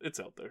 but it's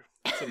out there.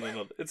 It's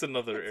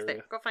another it's area.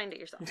 there. Go find it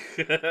yourself.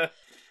 I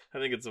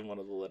think it's in one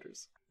of the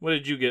letters. What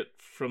did you get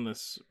from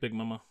this, Big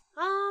Mama?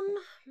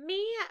 Me,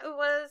 it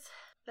was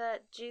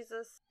that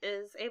Jesus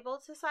is able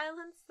to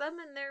silence them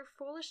in their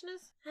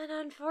foolishness. And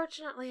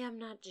unfortunately, I'm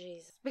not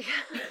Jesus.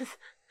 Because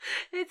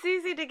it's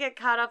easy to get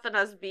caught up in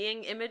us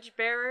being image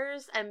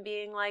bearers and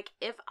being like,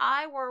 if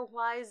I were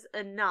wise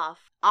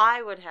enough,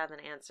 I would have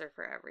an answer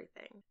for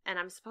everything. And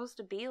I'm supposed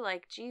to be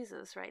like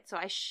Jesus, right? So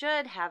I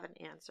should have an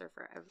answer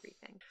for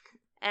everything.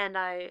 And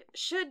I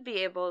should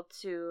be able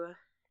to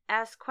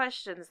ask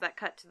questions that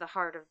cut to the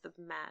heart of the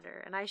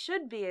matter. And I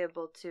should be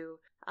able to,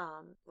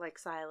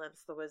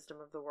 silence the wisdom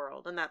of the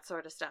world and that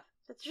sort of stuff.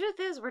 The truth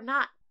is, we're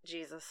not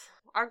Jesus.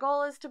 Our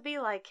goal is to be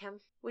like him.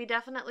 We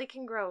definitely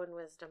can grow in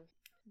wisdom.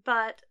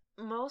 But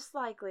most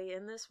likely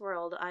in this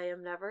world, I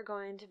am never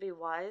going to be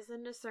wise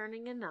and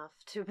discerning enough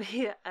to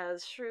be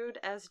as shrewd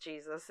as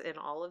Jesus in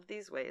all of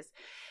these ways.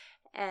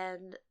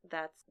 And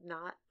that's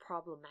not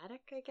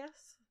problematic, I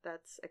guess.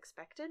 That's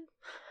expected.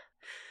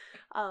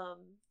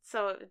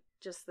 So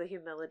just the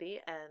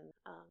humility and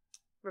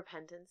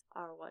repentance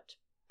are what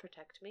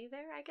protect me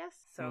there, I guess.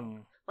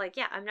 So, like,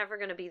 yeah, I'm never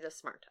going to be this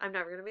smart. I'm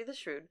never going to be this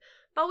shrewd.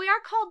 But we are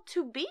called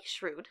to be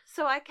shrewd,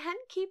 so I can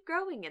keep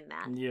growing in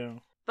that. Yeah.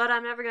 But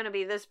I'm never going to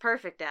be this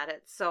perfect at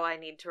it, so I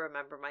need to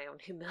remember my own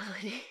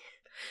humility.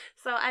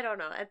 So, I don't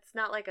know. It's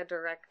not like a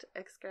direct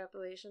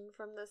extrapolation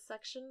from this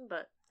section,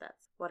 but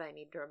that's what I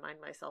need to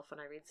remind myself when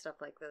I read stuff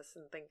like this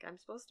and think I'm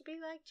supposed to be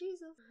like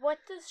Jesus. What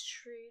does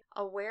shrewd?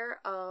 Aware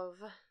of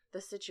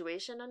the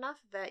situation enough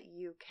that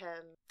you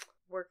can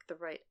work the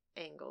right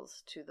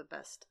angles to the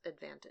best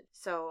advantage.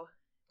 So,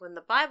 when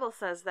the Bible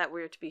says that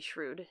we're to be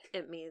shrewd,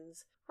 it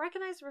means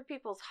recognize where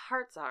people's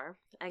hearts are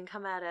and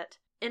come at it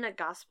in a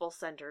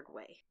gospel-centered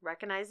way.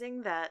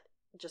 Recognizing that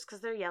just because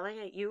they're yelling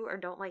at you or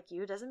don't like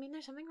you doesn't mean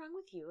there's something wrong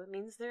with you. It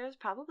means there's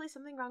probably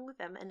something wrong with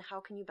them, and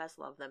how can you best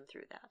love them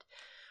through that?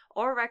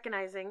 Or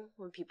recognizing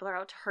when people are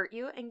out to hurt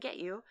you and get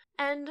you,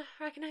 and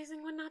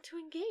recognizing when not to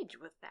engage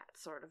with that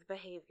sort of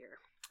behavior.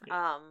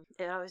 Yeah.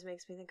 It always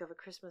makes me think of A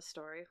Christmas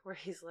Story where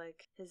he's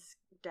like, his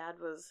dad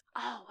was,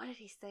 what did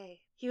he say?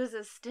 He was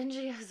as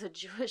stingy as a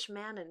Jewish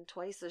man and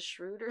twice as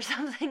shrewd or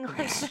something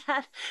like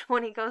that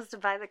when he goes to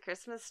buy the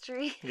Christmas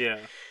tree. Yeah.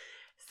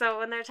 So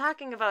when they're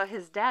talking about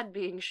his dad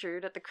being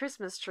shrewd at the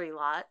Christmas tree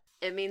lot,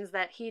 it means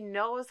that he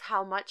knows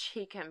how much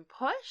he can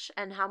push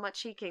and how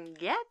much he can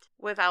get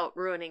without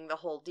ruining the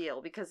whole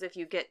deal. Because if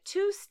you get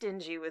too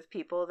stingy with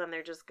people, then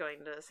they're just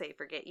going to say,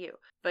 forget you.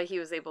 But he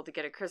was able to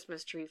get a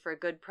Christmas tree for a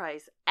good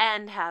price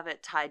and have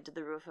it tied to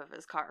the roof of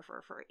his car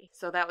for free.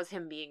 So that was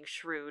him being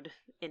shrewd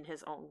in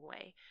his own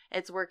way.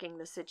 It's working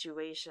the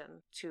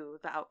situation to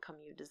the outcome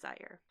you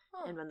desire.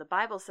 Oh. And when the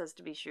Bible says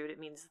to be shrewd, it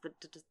means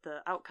that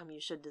the outcome you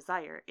should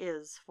desire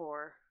is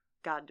for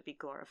God to be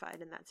glorified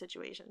in that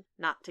situation,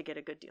 not to get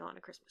a good deal on a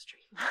Christmas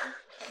tree.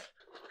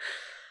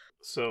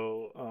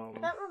 So,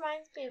 That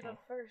reminds me of a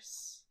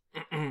verse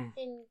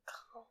in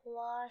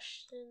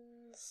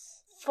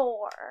Colossians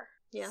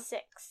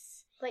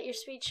 4:6. Let your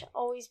speech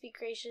always be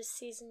gracious,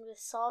 seasoned with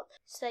salt,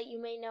 so that you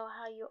may know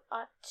how you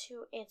ought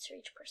to answer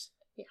each person.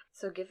 Yeah.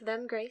 So give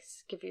them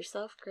grace. Give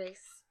yourself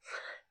grace.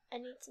 I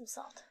need some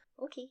salt.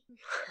 Okay.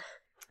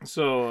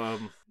 So,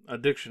 a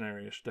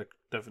dictionary-ish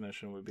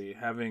definition would be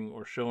having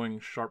or showing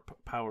sharp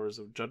powers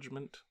of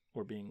judgment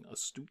or being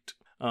astute.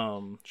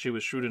 She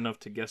was shrewd enough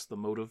to guess the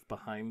motive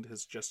behind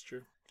his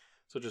gesture.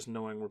 So just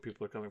knowing where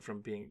people are coming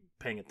from,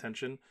 paying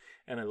attention.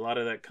 And a lot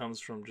of that comes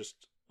from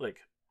just,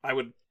 like,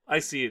 I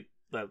see it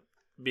that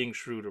being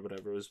shrewd or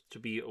whatever is to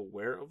be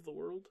aware of the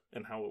world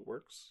and how it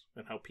works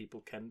and how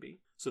people can be,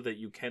 so that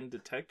you can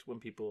detect when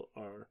people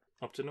are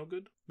up to no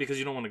good. Because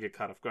you don't want to get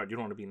caught off guard. You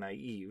don't want to be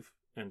naive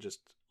and just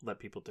let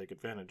people take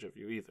advantage of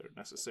you either,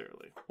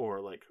 necessarily. Or,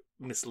 like,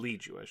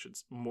 mislead you,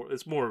 it's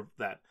more of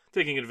that.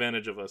 Taking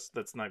advantage of us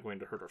that's not going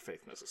to hurt our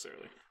faith,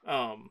 necessarily.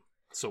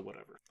 So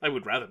whatever. I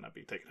would rather not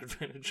be taken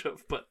advantage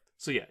of, but...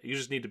 So yeah, you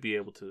just need to be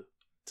able to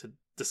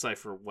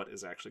decipher what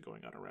is actually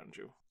going on around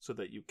you, so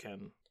that you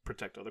can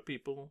protect other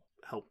people,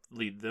 help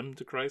lead them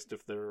to Christ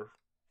if they're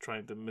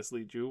trying to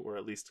mislead you, or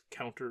at least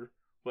counter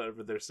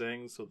whatever they're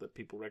saying, so that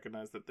people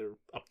recognize that they're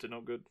up to no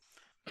good.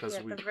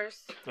 The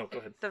verse. Oh, go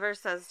ahead. The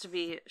verse says to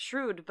be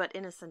shrewd but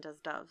innocent as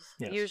doves.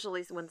 Yes.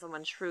 Usually, when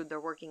someone's shrewd, they're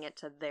working it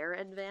to their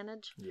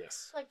advantage.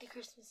 Yes. Like the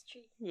Christmas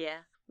tree.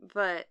 Yeah,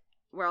 but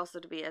we're also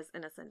to be as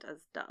innocent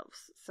as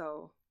doves.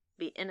 So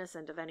be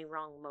innocent of any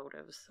wrong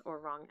motives or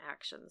wrong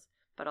actions,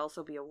 but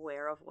also be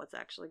aware of what's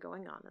actually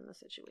going on in the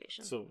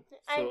situation. So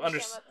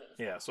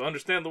So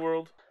understand the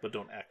world, but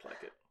don't act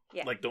like it.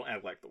 Yeah. Like, don't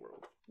act like the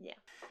world. Yeah.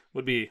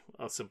 Would be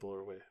a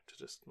simpler way to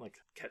just, like,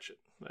 catch it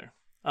there.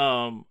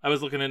 I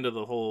was looking into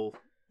the whole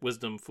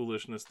wisdom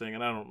foolishness thing,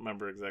 and I don't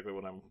remember exactly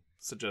what I'm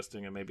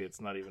suggesting, and maybe it's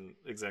not even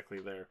exactly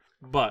there.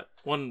 But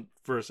one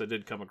verse I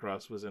did come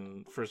across was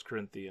in 1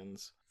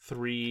 Corinthians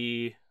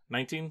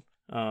 3:19,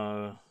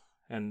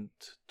 and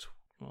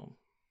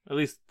at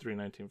least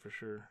 3:19 for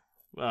sure.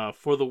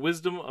 For the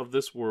wisdom of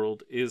this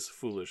world is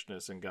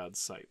foolishness in God's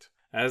sight.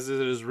 As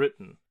it is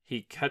written,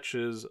 he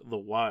catches the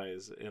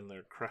wise in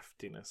their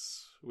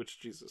craftiness, which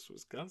Jesus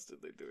was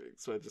constantly doing.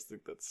 So I just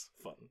think that's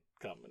fun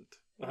comment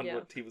on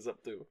what he was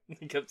up to.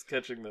 He kept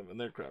catching them in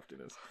their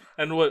craftiness.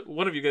 And what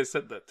one of you guys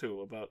said that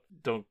too, about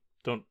don't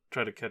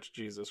try to catch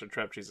Jesus or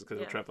trap Jesus because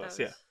he'll trap us.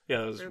 Yeah,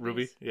 that was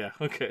Ruby. Yeah,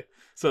 okay.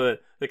 So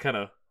they kind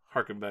of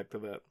harken back to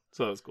that.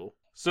 So that was cool.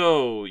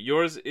 So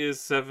yours is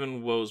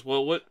 7 woes.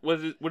 Well, what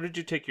did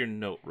you take your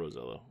note,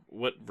 Rosella?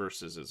 What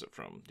verses is it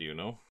from? Do you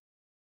know?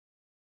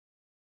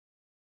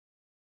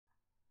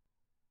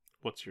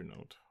 What's your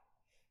note?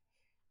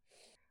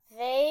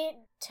 They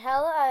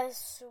tell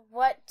us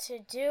what to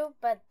do,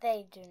 but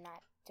they do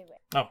not do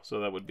it. Oh,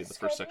 so that would be the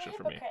first Describing section a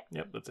for me. hypocrite.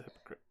 Yep, that's a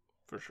hypocrite,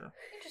 for sure.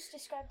 You just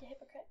described a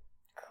hypocrite.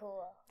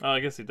 Cool. Oh, I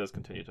guess he does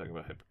continue talking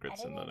about I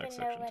hypocrites didn't in the even next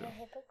know section, what too. a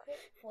hypocrite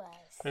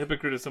was. A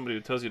hypocrite is somebody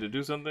who tells you to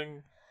do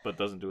something, but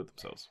doesn't do it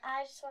themselves.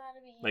 I just wanted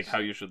to be Like how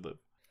you should live.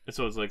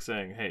 So it's like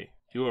saying, hey,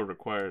 you are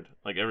required,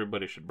 like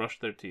everybody should brush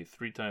their teeth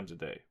 3 times a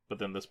day, but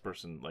then this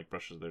person like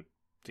brushes their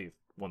teeth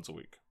once a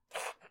week.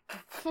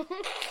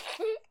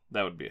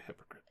 That would be a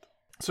hypocrite.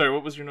 Sorry,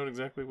 what was your note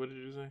exactly? What did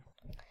you say?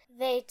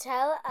 They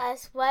tell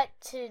us what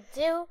to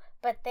do,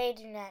 but they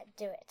do not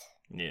do it.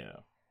 Yeah.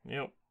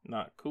 Yep.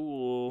 Not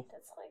cool.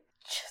 That's like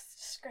just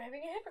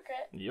describing a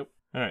hypocrite. Yep.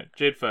 Alright,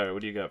 Jadefire,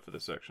 what do you got for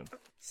this section?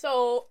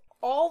 So,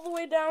 all the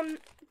way down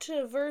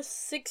to verse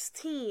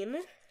 16.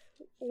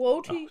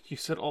 Woe to... Oh, you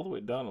said all the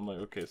way down. I'm like,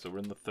 okay, so we're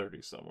in the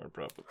 30s somewhere,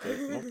 probably.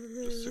 Nope,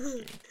 just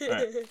 16.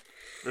 Alright,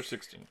 verse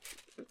 16.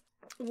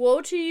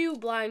 Woe to you,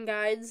 blind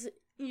guides.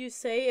 You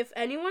say, if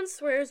anyone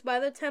swears by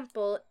the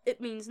temple,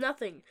 it means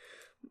nothing.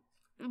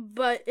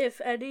 But if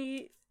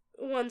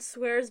anyone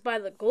swears by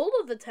the gold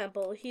of the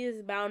temple, he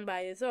is bound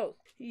by his oath.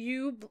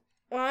 You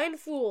blind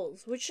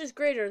fools, which is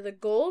greater, the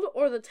gold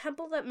or the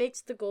temple that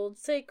makes the gold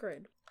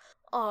sacred?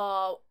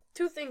 2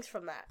 things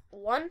from that.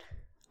 1,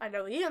 I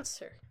know the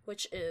answer,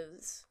 which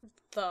is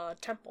the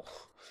temple.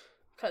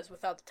 Because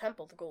without the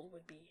temple, the gold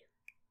would be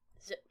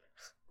zip.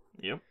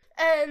 Yep.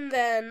 And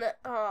then,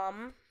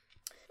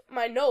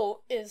 my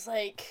note is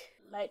like,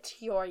 let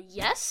your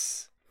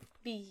yes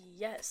be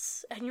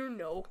yes, and your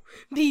no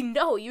be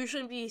no. You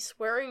shouldn't be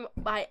swearing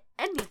by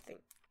anything.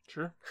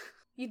 Sure.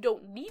 You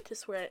don't need to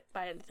swear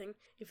by anything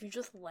if you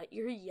just let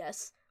your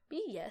yes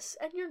be yes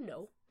and your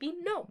no be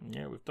no.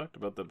 Yeah, we've talked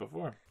about that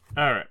before.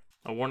 Alright.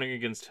 A warning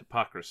against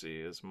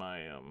hypocrisy is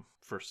my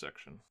first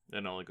section.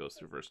 It only goes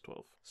through verse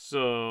 12.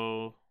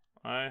 So,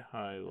 I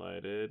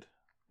highlighted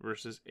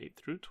verses 8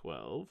 through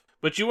 12.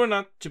 But you are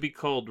not to be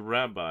called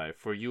rabbi,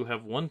 for you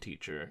have one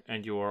teacher,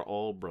 and you are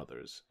all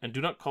brothers. And do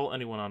not call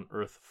anyone on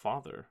earth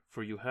father,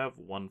 for you have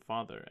one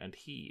Father, and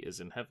he is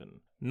in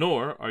heaven.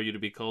 Nor are you to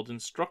be called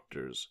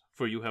instructors,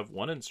 for you have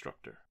one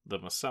instructor, the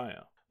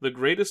Messiah. The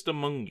greatest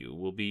among you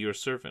will be your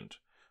servant,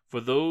 for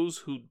those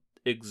who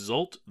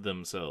exalt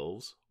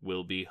themselves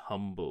will be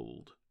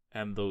humbled,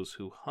 and those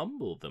who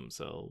humble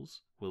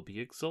themselves will be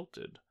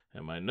exalted.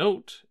 And my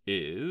note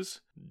is,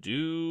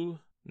 do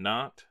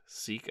not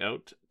seek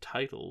out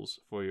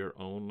titles for your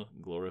own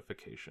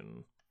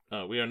glorification.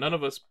 We are none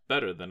of us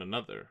better than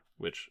another,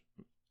 which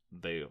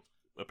they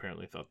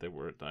apparently thought they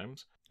were at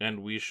times,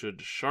 and we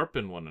should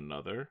sharpen one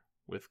another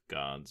with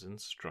God's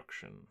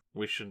instruction.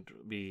 We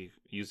shouldn't be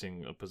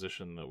using a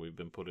position that we've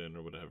been put in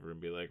or whatever and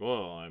be like,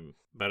 well, I'm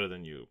better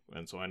than you,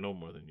 and so I know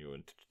more than you,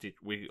 and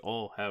we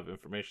all have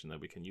information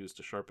that we can use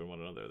to sharpen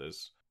one another.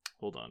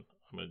 Hold on,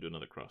 I'm going to do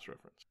another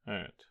cross-reference.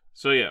 Alright,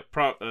 so yeah,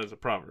 as a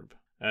proverb.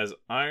 As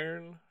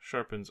iron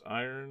sharpens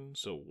iron,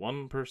 so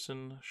one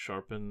person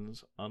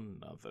sharpens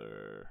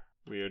another.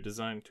 We are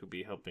designed to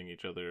be helping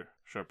each other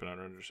sharpen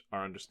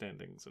our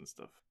understandings and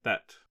stuff.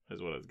 That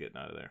is what I was getting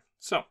out of there.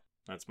 So,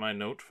 that's my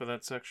note for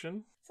that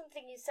section.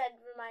 Something you said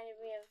reminded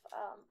me of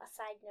a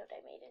side note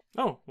I made.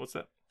 Oh, what's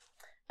that?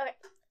 Okay,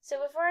 so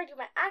before I do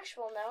my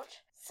actual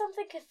note,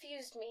 something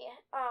confused me.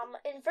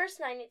 In verse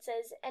 9 it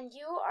says, and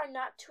you are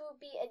not to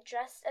be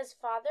addressed as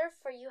father,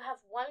 for you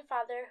have one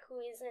Father who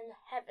is in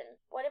heaven.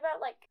 What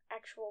about, like,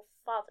 actual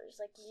fathers,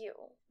 like you?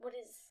 What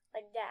is,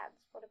 like,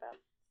 dads? What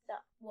about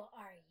that? What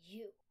are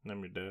you?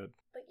 I'm your dad.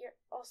 But you're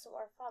also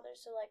our father,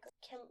 so, like,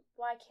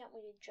 why can't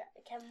we address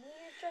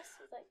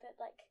you like that,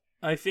 like...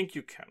 I think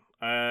you can.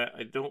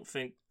 I don't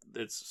think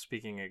it's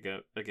speaking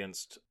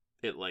against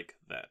it like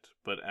that,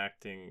 but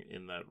acting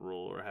in that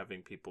role or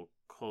having people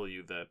call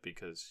you that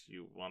because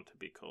you want to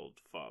be called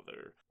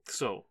father.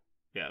 So,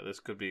 yeah, this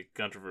could be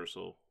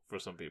controversial for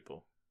some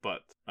people,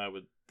 but I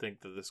would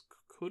think that this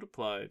could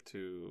apply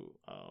to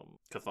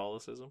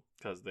Catholicism,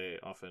 because they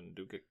often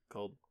do get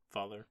called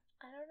father.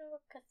 I don't know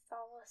what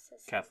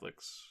Catholicism...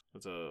 Catholics.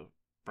 It's a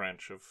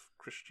branch of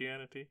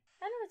Christianity.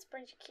 I know it's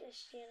branch of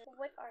Christianity.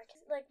 What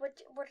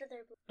are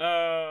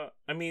their...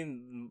 I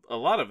mean, a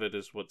lot of it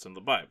is what's in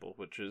the Bible,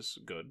 which is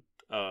good.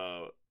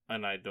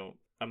 And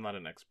I'm not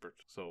an expert,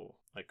 so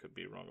I could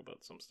be wrong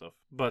about some stuff.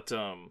 But,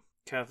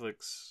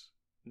 Catholics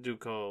do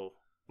call,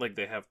 like,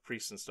 they have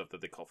priests and stuff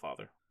that they call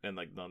father. And,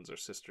 like, nuns or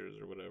sisters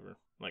or whatever.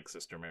 Like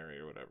Sister Mary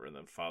or whatever. And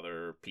then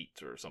Father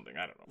Pete or something.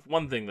 I don't know.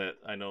 One thing that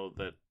I know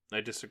that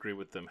I disagree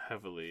with them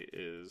heavily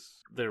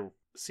is their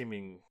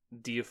seeming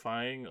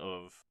deifying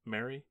of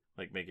Mary.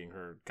 Like, making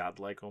her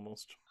godlike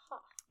almost.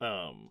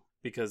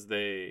 Because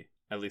they,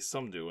 at least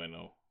some do, I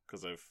know,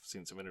 because I've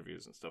seen some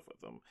interviews and stuff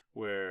with them,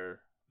 where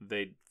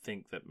they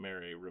think that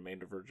Mary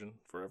remained a virgin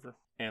forever,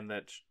 and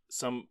that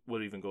some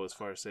would even go as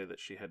far as say that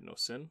she had no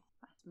sin.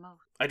 That's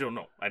most. I don't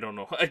know. I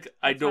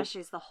That's don't. why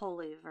she's the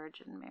Holy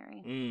Virgin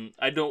Mary.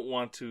 I don't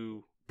want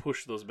to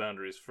push those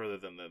boundaries further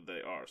than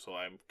they are, so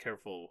I'm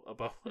careful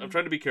about. I'm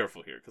trying to be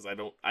careful here because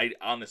I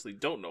honestly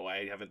don't know.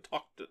 I haven't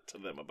talked to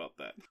them about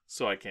that,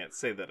 so I can't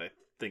say that I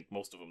think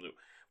most of them do.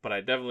 But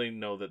I definitely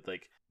know that,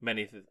 like,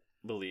 many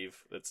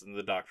believe it's in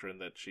the doctrine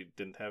that she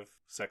didn't have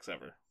sex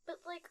ever. But,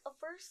 like, a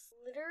verse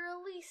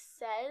literally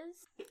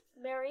says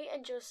Mary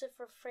and Joseph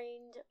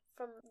refrained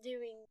from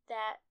doing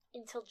that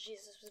until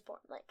Jesus was born.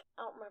 Like,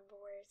 I don't remember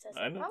where it says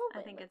that. I know. Probably,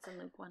 I think it's in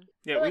Luke 1.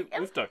 Yeah, like,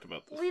 we've talked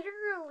about this.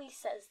 Literally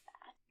says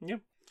that. Yeah.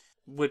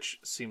 which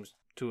seems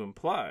to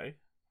imply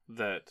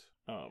that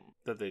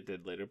that they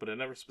did later, but it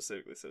never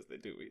specifically says they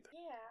do either.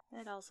 Yeah.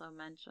 It also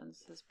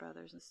mentions his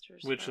brothers and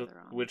sisters Which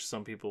further on. which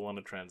some people want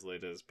to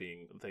translate as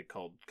being, they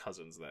called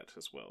cousins that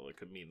as well. It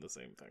could mean the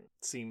same thing.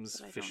 Seems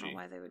But I fishy. don't know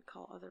why they would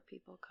call other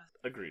people cousins.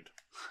 Agreed.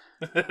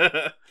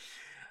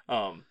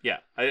 Yeah,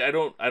 I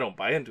don't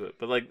buy into it,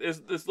 but like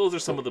those are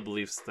some of the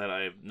beliefs that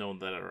I've known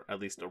that are at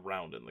least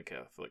around in the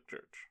Catholic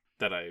Church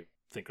that I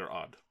think are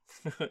odd.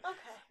 Okay.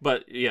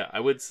 But yeah,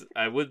 I would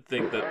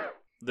think that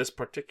this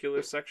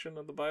particular section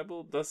of the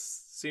Bible does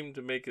seem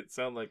to make it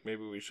sound like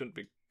maybe we shouldn't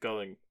be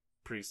calling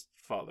priest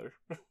father.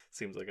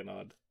 Seems like an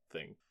odd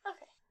thing.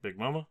 Okay. Big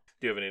Mama,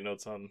 do you have any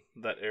notes on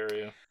that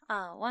area?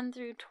 1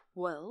 through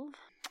 12.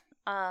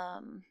 I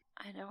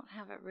don't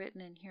have it written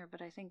in here,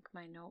 but I think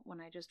my note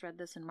when I just read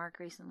this in Mark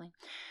recently.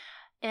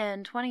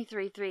 In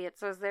 23:3, it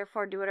says,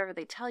 "Therefore do whatever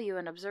they tell you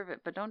and observe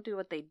it, but don't do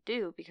what they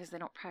do because they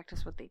don't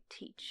practice what they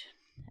teach."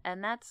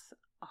 And that's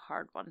a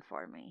hard one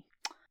for me.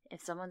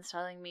 If someone's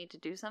telling me to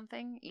do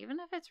something, even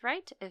if it's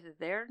right, if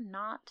they're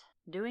not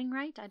doing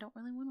right, I don't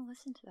really want to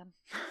listen to them.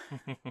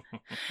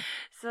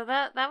 So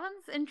that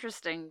one's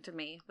interesting to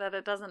me, that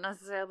it doesn't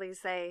necessarily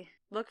say,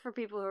 look for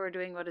people who are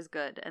doing what is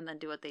good and then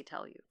do what they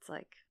tell you. It's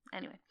like,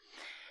 anyway.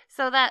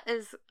 So that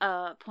is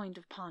a point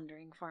of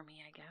pondering for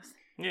me, I guess.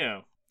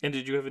 Yeah. And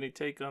did you have any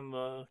take on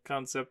the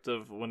concept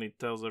of when he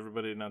tells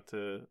everybody not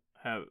to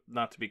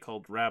be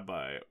called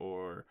rabbi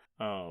or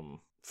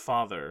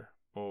father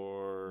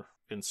or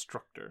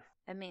instructor?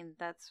 I mean,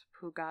 that's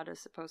who God is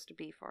supposed to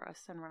be for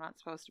us, and we're not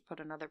supposed to put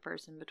another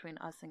person between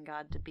us and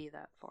God to be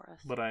that for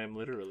us. But I am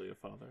literally a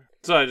father.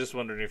 So I just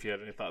wondered if you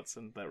had any thoughts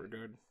in that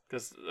regard,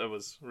 because that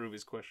was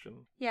Ruby's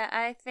question. Yeah,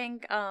 I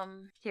think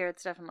here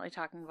it's definitely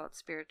talking about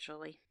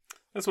spiritually.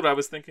 That's what I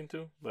was thinking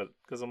too, but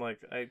because I'm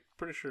like, I'm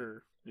pretty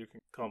sure you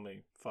can call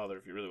me father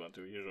if you really want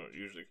to. You don't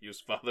usually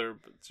use father,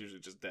 but it's usually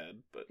just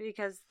dad. But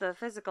because the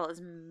physical is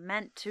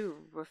meant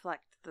to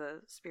reflect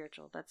the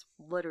spiritual. That's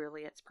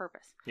literally its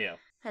purpose. Yeah.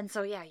 And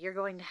so, yeah, you're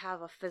going to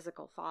have a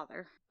physical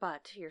father,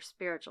 but your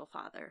spiritual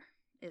father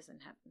is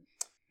in heaven.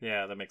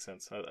 Yeah, that makes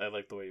sense. I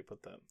like the way you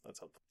put that. That's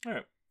helpful. All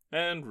right.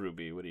 And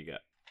Ruby, what do you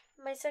got?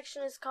 My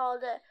section is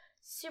called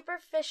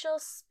Superficial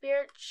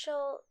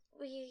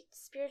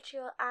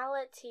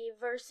Spirituality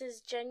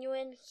versus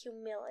Genuine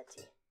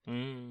Humility.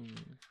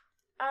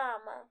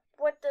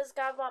 What does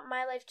God want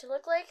my life to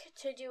look like?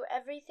 To do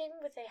everything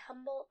with a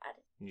humble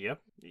attitude.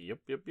 Yep.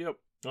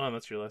 Oh, and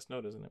that's your last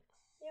note, isn't it?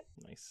 Yep.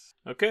 Nice.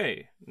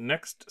 Okay,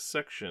 next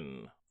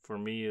section for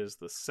me is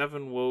the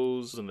 7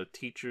 woes and the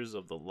teachers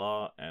of the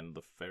law and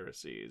the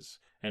Pharisees.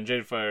 And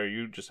Jadefire,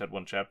 you just had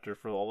one chapter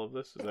for all of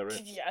this, is that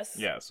right? Yes.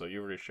 Yeah, so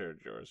you already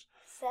shared yours.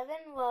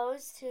 7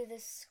 woes to the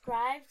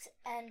scribes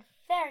and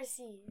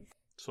Pharisees.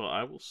 So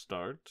I will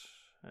start,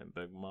 and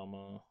Big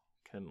Mama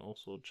can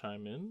also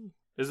chime in.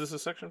 Is this a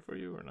section for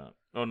you or not?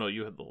 Oh, no,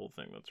 you had the whole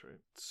thing, that's right.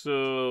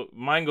 So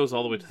mine goes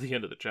all the way to the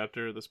end of the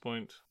chapter at this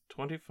point.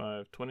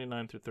 25,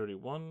 29 through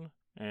 31,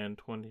 and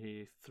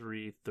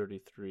 23,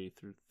 33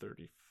 through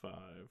 35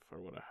 are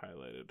what I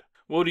highlighted.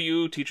 Woe to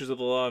you, teachers of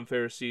the law and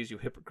Pharisees, you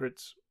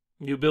hypocrites!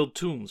 You build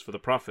tombs for the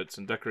prophets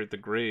and decorate the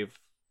graves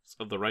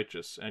of the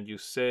righteous, and you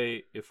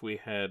say, if we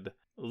had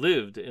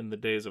lived in the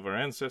days of our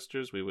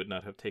ancestors, we would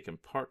not have taken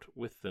part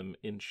with them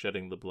in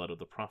shedding the blood of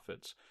the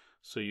prophets.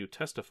 So you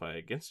testify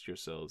against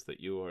yourselves that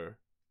you are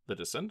the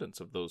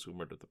descendants of those who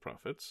murdered the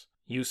prophets.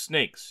 You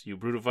snakes, you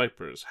brood of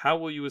vipers, how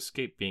will you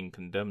escape being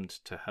condemned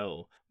to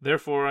hell?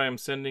 Therefore I am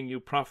sending you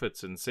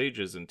prophets and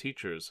sages and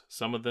teachers.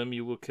 Some of them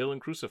you will kill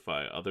and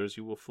crucify, others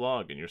you will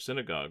flog in your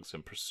synagogues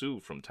and pursue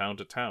from town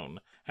to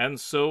town. And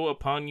so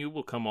upon you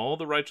will come all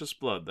the righteous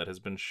blood that has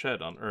been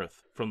shed on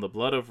earth, from the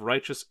blood of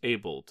righteous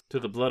Abel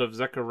to the blood of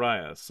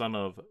Zechariah, son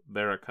of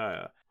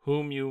Berechiah,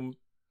 whom you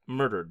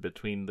murdered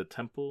between the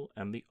temple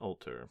and the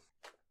altar.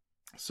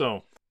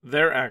 So,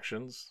 their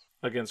actions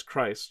against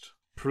Christ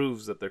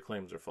proves that their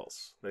claims are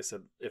false. They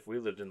said, if we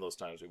lived in those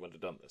times, we wouldn't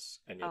have done this.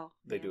 And yet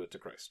they do it to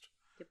Christ.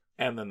 Yep.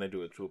 And then they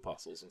do it to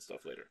apostles and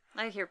stuff later.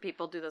 I hear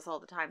people do this all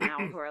the time now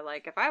who are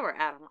like, if I were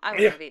Adam, I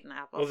would have eaten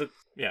apples. Well,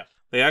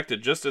 they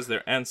acted just as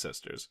their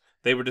ancestors.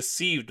 They were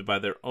deceived by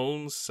their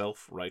own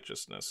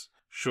self-righteousness.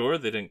 Sure,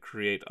 they didn't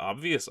create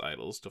obvious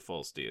idols to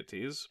false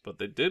deities, but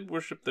they did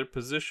worship their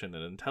position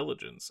and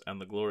intelligence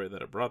and the glory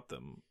that it brought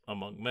them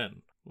among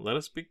men. Let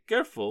us be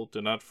careful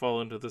to not fall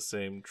into the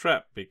same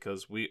trap,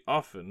 because we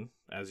often,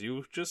 as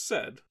you just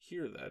said,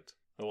 hear that.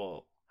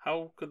 Well,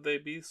 how could they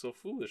be so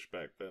foolish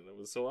back then? It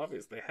was so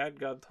obvious. They had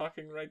God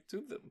talking right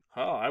to them.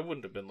 I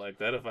wouldn't have been like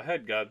that if I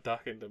had God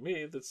talking to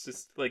me. That's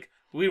just, like,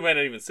 we might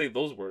not even say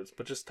those words,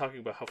 but just talking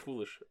about how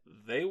foolish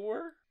they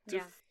were to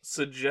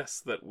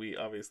suggest that we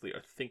obviously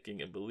are thinking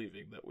and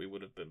believing that we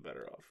would have been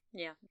better off.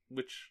 Yeah.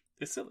 Which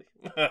is silly.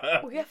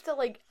 We have to,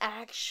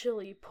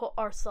 actually put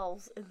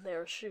ourselves in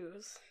their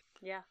shoes.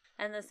 Yeah.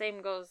 And the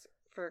same goes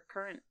for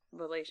current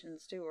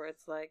relations too, where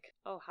it's like,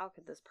 oh, how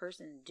could this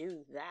person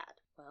do that?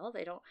 Well,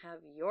 they don't have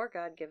your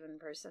God-given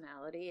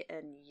personality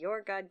and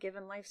your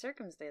God-given life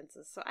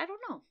circumstances, so I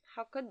don't know.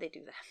 How could they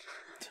do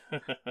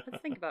that?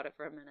 Let's think about it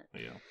for a minute.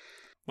 Yeah.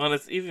 Well,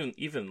 it's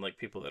even like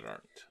people that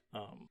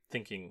aren't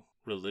thinking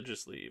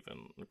religiously,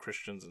 even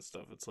Christians and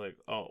stuff. It's like,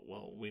 oh,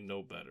 well, we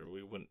know better.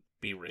 We wouldn't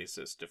be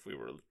racist if we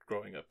were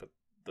growing up at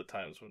the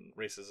times when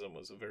racism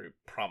was a very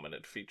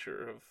prominent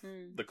feature of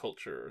the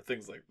culture or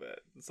things like that.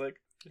 It's like,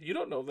 you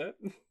don't know that.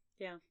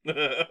 Yeah.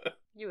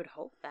 You would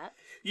hope that.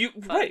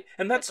 Right,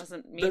 and that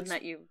doesn't mean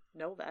that you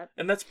know that.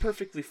 And that's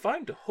perfectly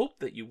fine to hope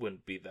that you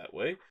wouldn't be that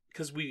way,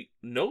 because we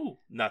know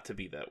not to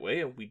be that way,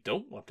 and we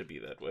don't want to be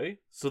that way.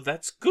 So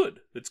that's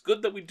good. It's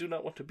good that we do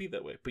not want to be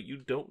that way, but you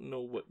don't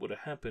know what would have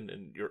happened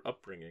in your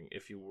upbringing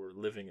if you were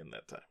living in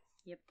that time.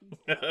 Yep.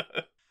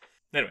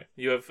 Anyway,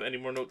 you have any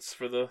more notes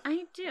for the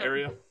I do.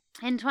 area?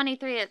 In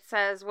 23 it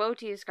says, "Woe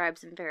to you,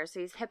 scribes and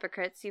Pharisees,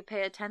 hypocrites! You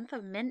pay a tenth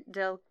of mint,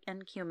 dill,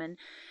 and cumin,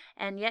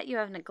 and yet you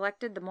have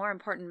neglected the more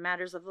important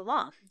matters of the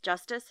law,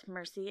 justice,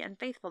 mercy, and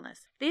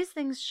faithfulness. These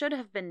things should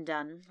have been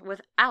done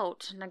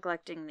without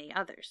neglecting the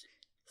others."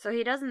 So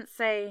he doesn't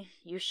say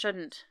you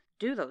shouldn't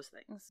do those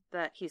things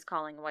that he's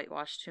calling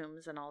whitewashed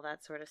tombs and all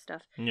that sort of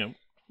stuff. Yep.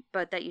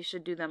 But that you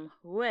should do them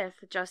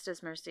with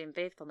justice, mercy, and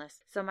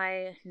faithfulness. So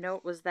my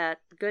note was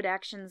that good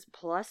actions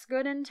plus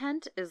good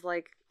intent is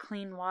like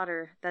clean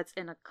water that's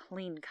in a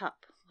clean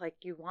cup. Like,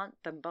 you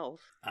want them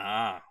both.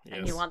 Ah, yes.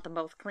 And you want them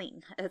both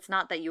clean. It's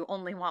not that you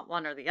only want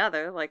one or the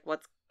other. Like,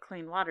 what's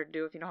clean water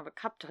do if you don't have a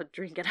cup to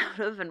drink it out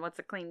of? And what's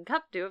a clean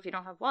cup do if you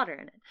don't have water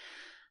in it?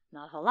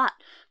 Not a whole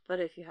lot. But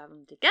if you have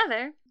them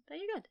together, then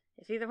you're good.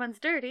 If either one's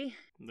dirty,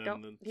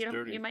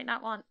 you might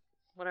not want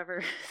whatever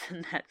is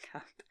in that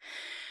cup.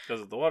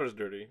 Because if the water's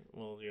dirty,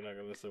 well, you're not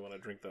going to necessarily want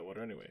to drink that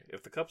water anyway.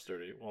 If the cup's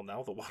dirty, well,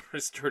 now the water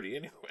is dirty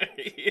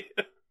anyway.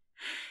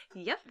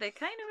 Yep, they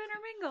kind of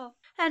intermingle.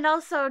 And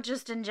also,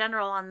 just in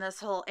general on this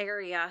whole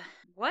area,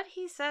 what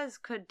he says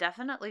could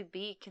definitely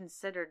be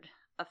considered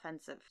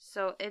offensive.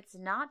 So it's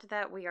not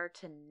that we are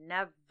to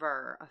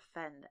never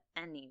offend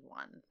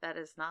anyone. That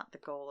is not the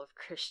goal of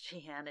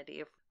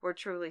Christianity. If we're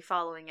truly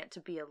following it to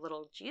be a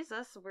little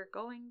Jesus, we're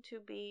going to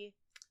be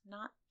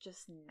not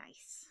just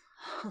nice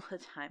all the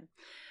time.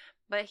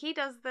 But he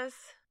does this,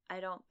 I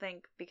don't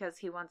think, because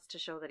he wants to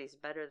show that he's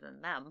better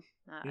than them.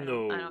 I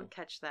don't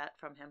catch that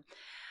from him.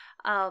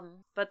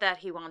 But that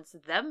he wants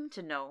them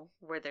to know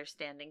where they're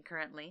standing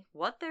currently,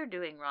 what they're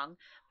doing wrong,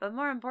 but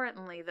more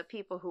importantly, the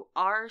people who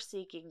are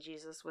seeking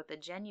Jesus with a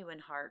genuine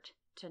heart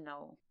to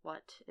know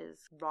what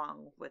is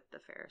wrong with the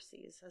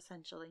Pharisees,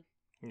 essentially.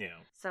 Yeah.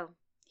 So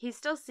he's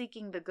still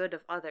seeking the good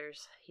of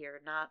others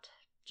here, not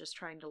just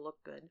trying to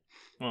look good.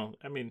 Well,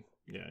 I mean,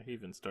 yeah, he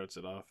even starts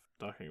it off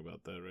talking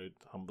about that, right?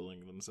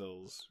 Humbling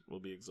themselves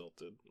will be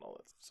exalted and all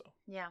that stuff. So.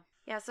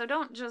 Yeah, so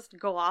don't just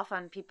go off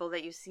on people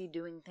that you see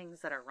doing things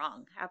that are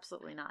wrong.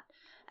 Absolutely not.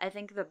 I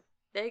think the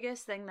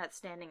biggest thing that's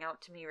standing out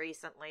to me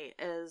recently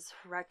is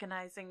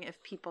recognizing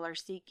if people are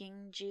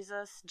seeking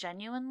Jesus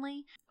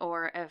genuinely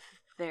or if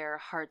their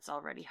heart's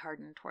already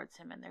hardened towards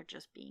him and they're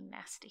just being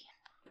nasty.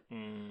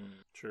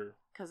 Sure.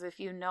 Because if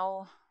you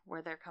know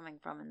where they're coming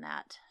from in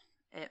that,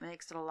 it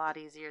makes it a lot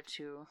easier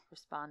to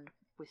respond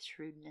with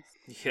shrewdness.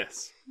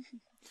 Yes.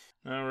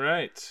 All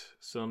right.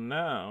 So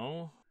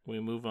now we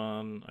move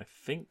on, I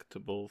think, to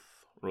both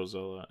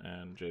Rosella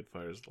and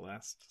Jadefire's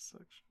last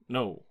section.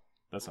 No,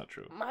 that's not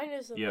true. Mine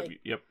is in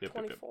Yep.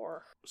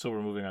 24. So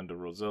we're moving on to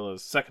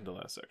Rosella's second to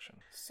last section.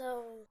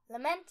 So,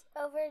 lament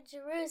over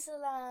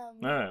Jerusalem.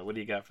 All right. What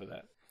do you got for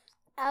that?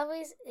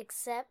 Always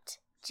accept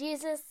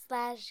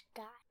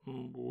Jesus/God.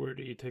 Where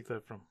do you take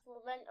that from?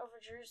 Lament over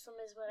Jerusalem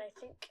is what I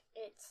think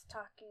it's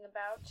talking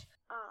about.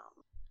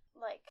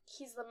 Like,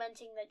 he's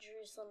lamenting that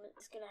Jerusalem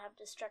is going to have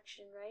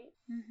destruction, right?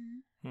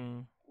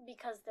 Mm-hmm.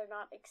 Because they're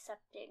not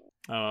accepting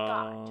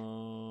God.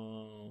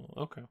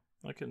 Okay.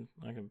 I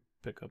can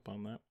pick up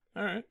on that.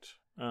 All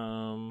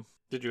right.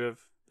 Did you have...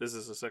 Is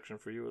this a section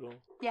for you at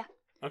all? Yeah.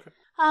 Okay.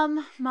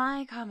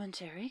 My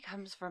commentary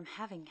comes from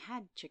having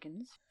had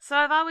chickens. So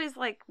I've always,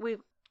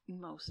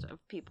 most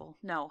of people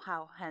know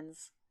how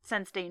hens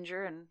sense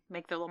danger and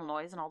make their little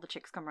noise and all the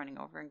chicks come running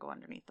over and go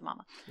underneath the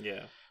mama.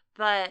 Yeah.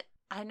 But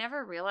I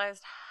never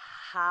realized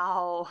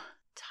how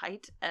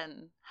tight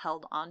and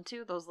held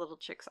onto those little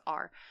chicks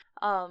are.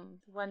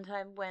 One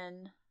time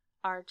when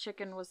our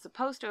chicken was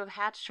supposed to have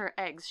hatched her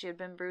eggs, she had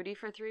been broody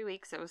for 3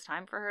 weeks. It was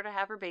time for her to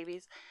have her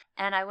babies.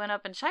 And I went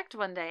up and checked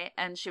one day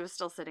and she was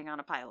still sitting on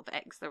a pile of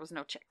eggs. There was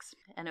no chicks.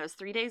 And it was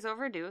 3 days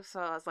overdue.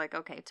 So I was like,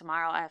 okay,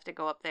 tomorrow I have to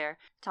go up there,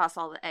 toss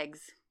all the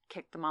eggs,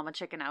 kick the mama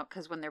chicken out,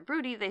 because when they're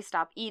broody, they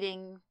stop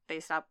eating,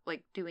 they stop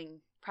doing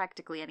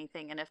practically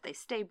anything, and if they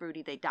stay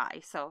broody, they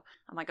die. So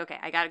I'm like, okay,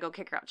 I gotta go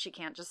kick her out. She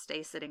can't just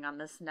stay sitting on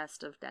this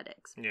nest of dead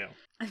eggs. Yeah.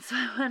 And so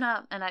I went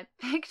up and I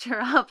picked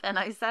her up and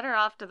I set her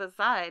off to the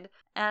side,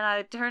 And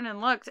I turned and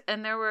looked,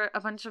 and there were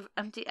a bunch of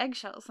empty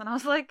eggshells. And I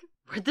was like,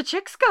 where'd the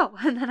chicks go?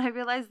 And then I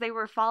realized they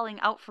were falling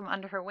out from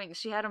under her wings.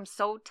 She had them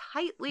so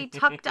tightly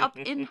tucked up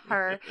in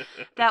her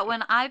that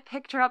when I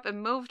picked her up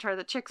and moved her,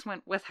 the chicks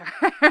went with her.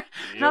 And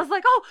I was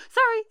like, oh,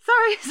 sorry.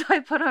 So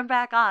I put them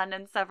back on,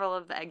 and several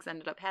of the eggs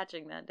ended up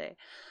hatching that day.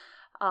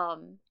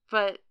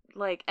 But,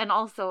 like, and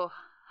also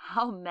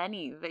how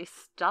many they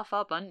stuff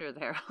up under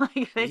there.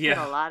 Like, they get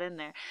a lot in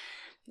there.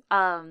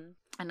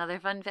 Another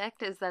fun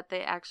fact is that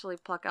they actually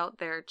pluck out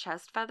their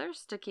chest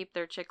feathers to keep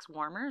their chicks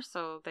warmer,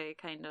 so they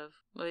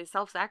they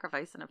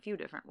self-sacrifice in a few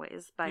different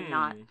ways by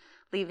not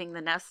leaving the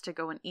nest to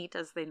go and eat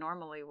as they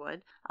normally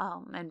would,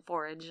 and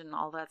forage and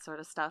all that sort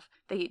of stuff.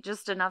 They eat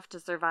just enough to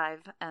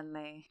survive, and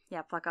they,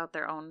 pluck out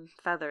their own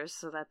feathers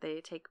so that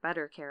they take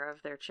better care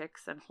of their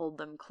chicks and hold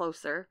them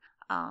closer,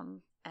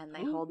 and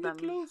they hold them...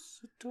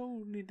 closer,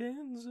 Tony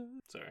Danza.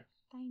 Sorry.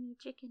 Tiny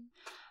chicken.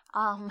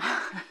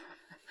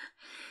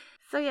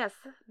 So yes,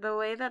 the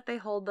way that they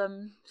hold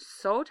them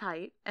so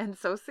tight and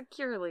so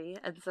securely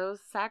and so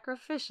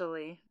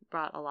sacrificially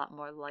brought a lot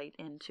more light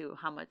into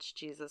how much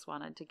Jesus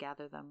wanted to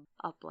gather them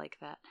up like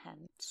that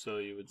hen. So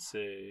you would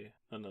say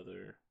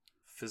another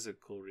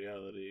physical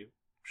reality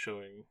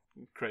showing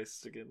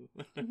Christ again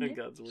in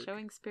God's work.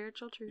 Showing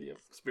spiritual truths. Yep,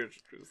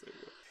 spiritual truths. There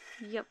you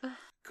go. Yep.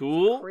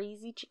 Cool.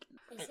 Crazy chicken.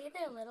 I see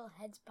their little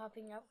heads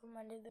popping out from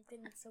under the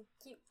bin. It's so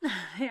cute.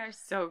 They are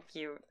so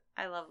cute.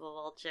 I love the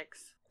little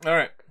chicks. All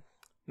right.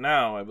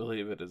 Now I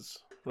believe it is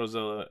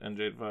Rosella and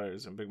Jade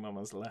Fire's and Big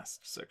Mama's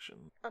last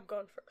section. I'm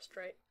going first,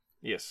 right?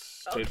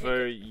 Yes. Okay. Jade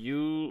Fire,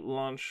 you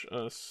launch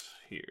us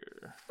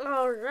here.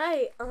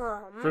 Alright,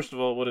 First of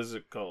all, what is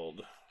it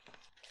called?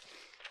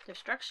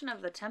 Destruction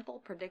of the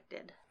temple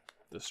predicted.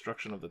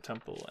 Destruction of the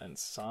temple and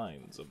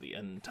signs of the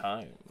end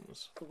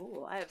times.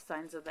 Ooh, I have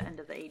signs of the end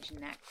of the age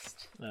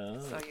next.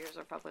 So yours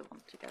are probably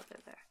lumped together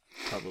there.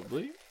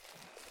 Probably.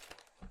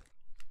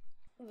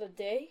 The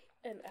day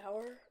and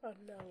hour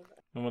unknown.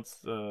 And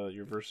what's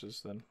your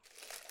verses then?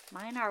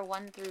 Mine are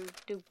 1 through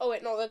 2. Oh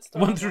wait, no, that's the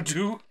 1 wrong through one.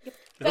 2?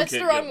 That's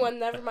Okay, the wrong good. one,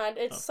 never mind.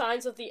 It's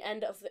signs of the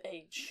end of the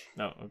age.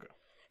 No, okay.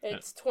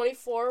 It's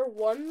 24,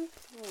 1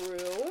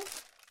 through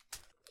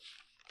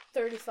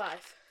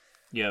 35.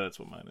 Yeah, that's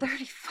what mine is.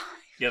 35.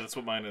 Yeah, that's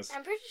what mine is.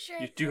 I'm pretty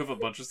sure. You do have a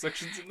bunch of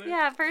sections in there?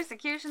 Yeah,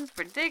 persecutions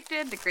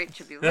predicted, the Great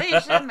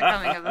Tribulation, the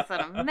coming of the Son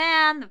of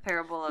Man, the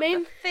parable of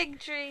the fig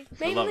tree.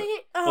 I love Mainly,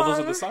 it. Well, those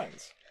are the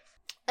signs.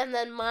 And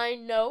then my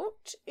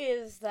note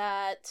is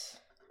that,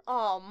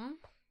 what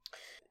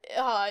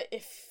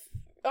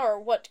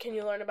can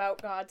you learn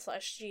about God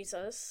 /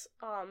 Jesus?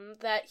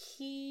 That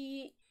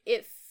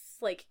if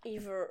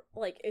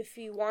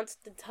he wants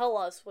to tell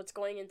us what's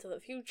going into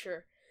the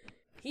future,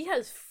 he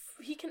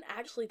can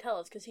actually tell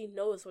us because he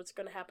knows what's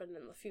going to happen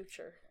in the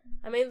future.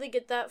 I mainly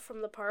get that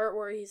from the part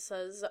where he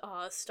says,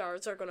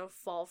 stars are going to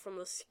fall from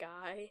the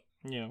sky.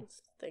 Yeah.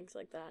 Things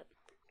like that.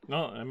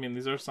 No, I mean,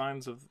 these are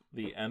signs of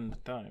the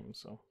end time,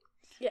 so.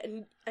 Yeah,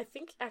 and I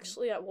think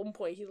actually at one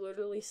point he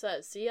literally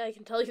says, see, I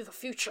can tell you the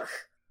future.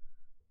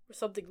 Or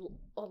something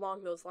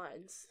along those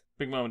lines.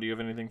 Big Mama, do you have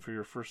anything for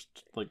your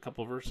first,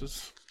 couple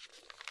verses?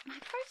 My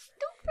first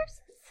 2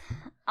 verses?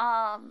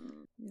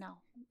 No.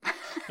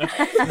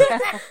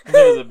 That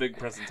was a big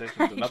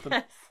presentation to nothing.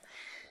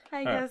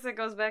 I guess it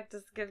goes back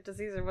to give to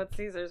Caesar what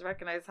Caesar's.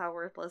 Recognize how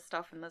worthless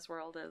stuff in this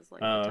world is.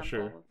 Like the temple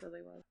sure.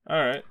 really was.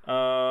 Alright,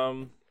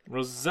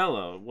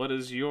 Rosella, what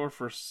is your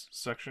first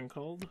section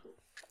called?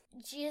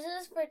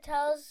 Jesus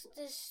foretells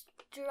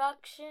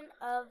destruction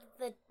of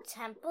the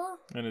temple.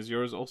 And is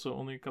yours also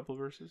only a couple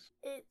verses?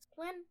 It's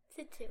 1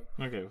 to 2.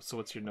 Okay, so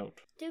what's your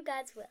note? Do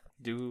God's will.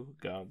 Do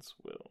God's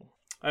will.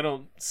 I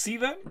don't see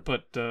that,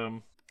 but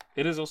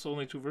it is also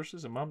only 2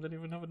 verses, and Mom didn't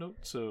even have a note,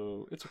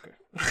 so it's okay.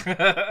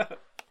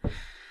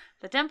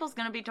 The temple's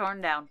gonna be torn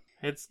down.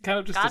 It's kind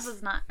of just Jesus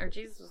was not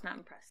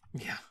impressed.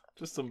 Yeah,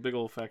 just some big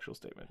old factual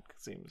statement,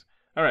 it seems.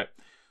 Alright,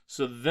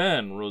 so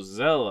then,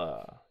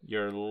 Rosella,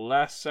 your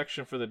last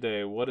section for the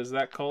day, what is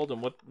that called,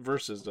 and what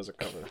verses does it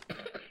cover?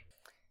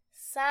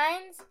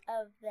 Signs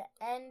of the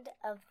end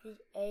of the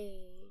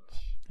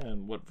age.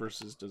 And what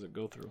verses does it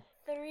go through?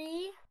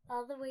 3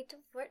 all the way to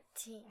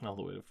 14. All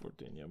the way to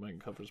 14, yeah, mine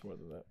covers more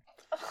than that.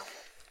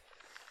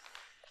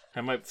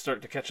 I might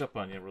start to catch up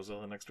on you,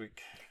 Rosella, next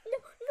week. No.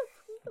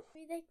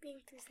 We like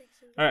being 2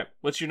 sections. Alright,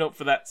 what's your note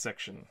for that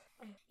section?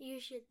 You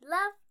should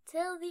love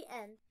till the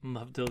end.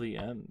 Love till the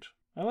end.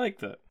 I like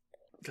that.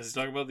 Because he's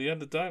talking about the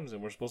end of times,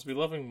 and we're supposed to be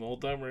loving the whole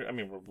time.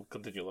 We'll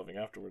continue loving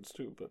afterwards,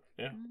 too, but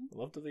yeah,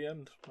 love to the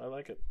end. I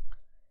like it.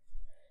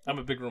 I'm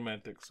a big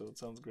romantic, so it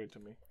sounds great to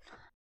me.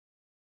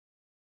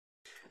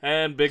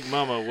 And Big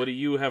Mama, what do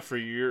you have for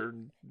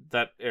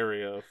that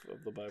area of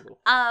the Bible?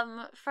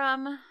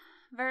 From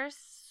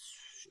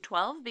verse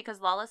 12, because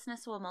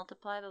lawlessness will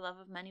multiply, the love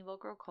of many will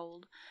grow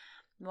cold.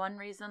 One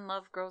reason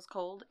love grows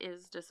cold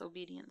is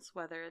disobedience,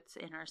 whether it's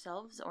in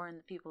ourselves or in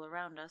the people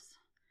around us.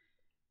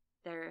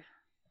 There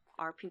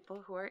are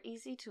people who are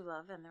easy to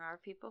love, and there are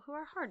people who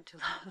are hard to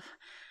love.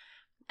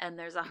 And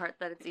there's a heart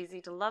that it's easy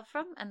to love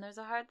from, and there's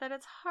a heart that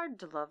it's hard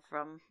to love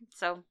from.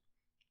 So,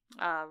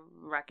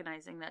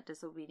 recognizing that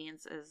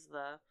disobedience is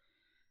the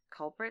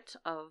culprit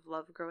of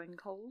love growing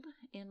cold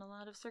in a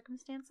lot of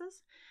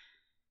circumstances.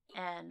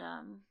 And,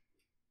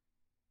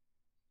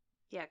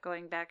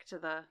 going back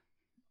to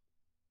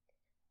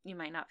you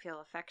might not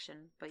feel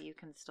affection, but you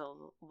can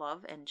still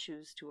love and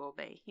choose to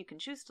obey. You can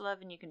choose to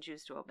love and you can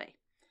choose to obey.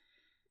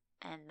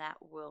 And that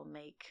will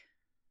make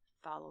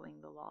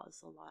following the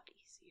laws a lot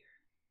easier.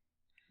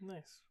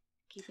 Nice.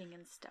 Keeping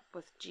in step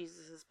with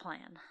Jesus'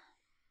 plan.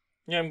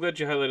 Yeah, I'm glad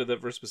you highlighted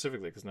that verse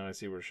specifically, because now I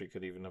see where she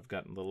could even have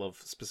gotten the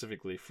love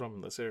specifically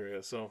from this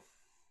area. So,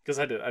 because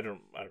I didn't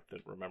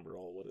remember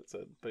all what it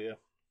said, but yeah,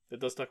 it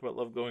does talk about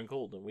love going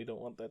cold, and we don't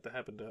want that to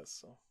happen to us.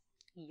 So,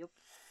 yep,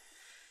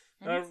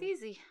 and it's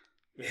easy.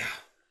 Yeah.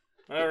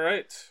 All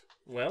right.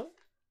 Well,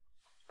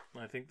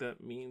 I think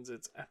that means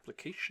it's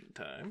application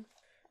time.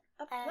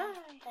 I think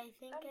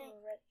I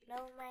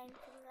know mine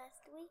from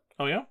last week.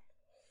 Oh yeah.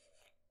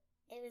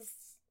 It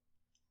was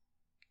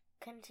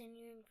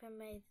continuing from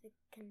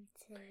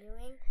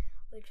continuing,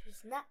 which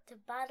was not to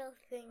bottle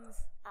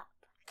things up.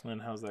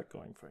 And how's that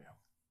going for you?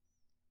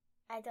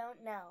 I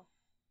don't know.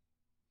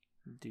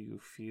 Do you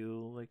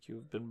feel like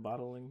you've been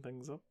bottling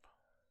things up?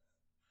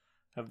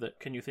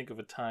 Can you think of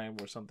a time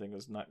where something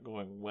is not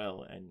going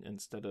well, and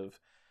instead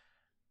of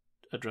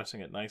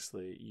addressing it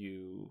nicely,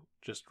 you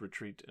just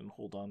retreat and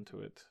hold on to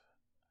it?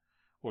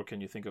 Or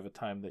can you think of a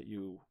time that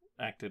you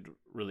acted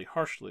really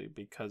harshly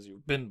because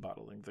you've been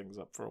bottling things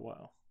up for a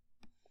while?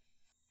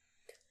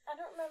 I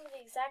don't remember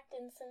the exact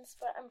instance,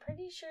 but I'm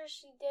pretty sure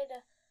she did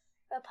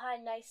reply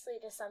nicely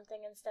to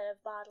something instead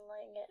of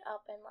bottling it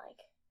up and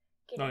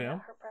getting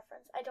out her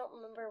preference. I don't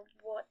remember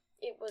what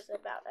it was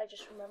about. I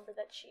just remember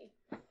that she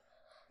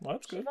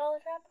that's good. She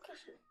followed her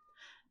application.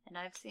 And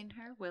I've seen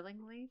her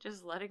willingly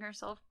just letting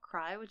herself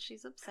cry when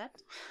she's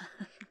upset.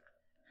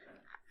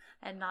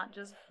 And not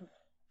just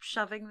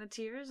shoving the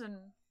tears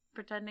and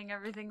pretending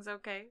everything's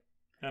okay.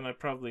 And I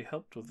probably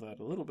helped with that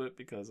a little bit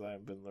because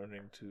I've been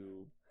learning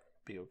to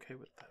be okay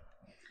with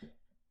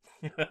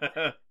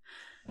that.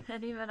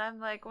 And even I'm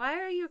like, why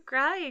are you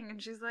crying?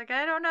 And she's like,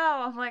 I don't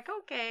know. I'm like,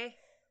 okay.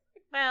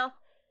 Well,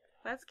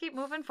 let's keep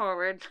moving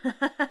forward. She's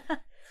like, okay.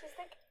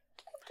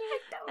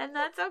 And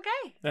that's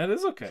okay. That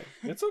is okay.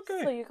 It's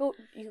okay. So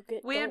you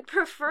get. We'd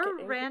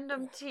prefer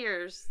random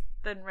tears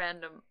than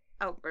random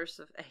outbursts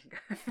of anger.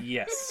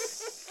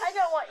 Yes. I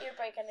don't want you to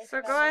break anything.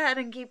 So go ahead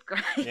and keep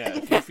crying. Yeah,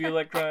 if you feel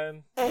like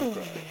crying, keep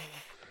crying.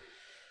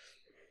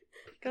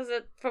 Because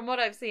from what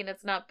I've seen,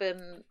 it's not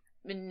been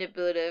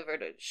manipulative or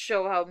to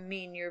show how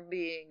mean you're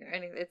being or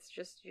anything. It's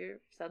just you're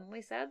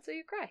suddenly sad, so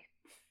you cry.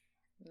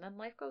 And then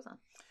life goes on.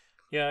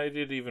 Yeah, I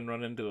did even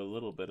run into a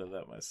little bit of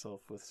that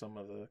myself with some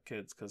of the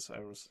kids, because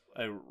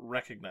I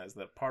recognized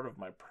that part of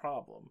my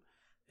problem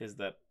is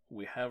that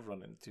we have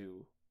run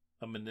into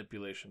a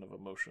manipulation of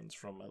emotions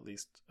from at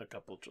least a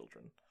couple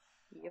children.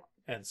 Yep.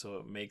 And so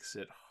it makes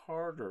it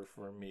harder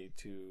for me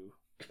to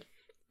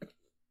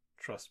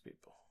trust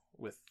people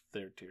with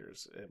their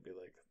tears and be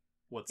like,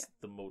 what's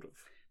the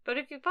motive? But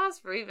if you pause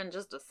for even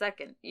just a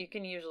second, you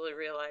can usually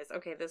realize,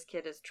 okay, this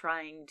kid is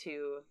trying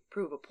to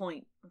prove a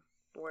point,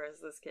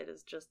 whereas this kid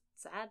is just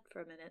sad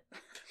for a minute.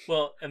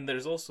 Well, and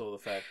there's also the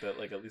fact that,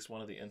 at least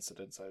one of the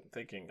incidents I'm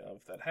thinking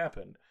of that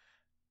happened,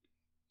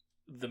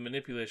 the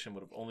manipulation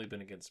would have only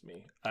been against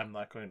me. I'm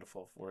not going to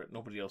fall for it.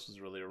 Nobody else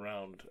was really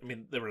around. I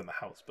mean, they were in the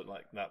house, but,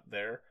 not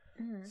there.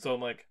 Mm-hmm. So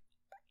I'm like,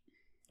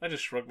 I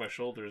just shrugged my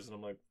shoulders, and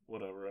I'm like,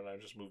 whatever, and I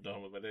just moved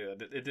on with my day.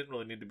 It didn't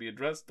really need to be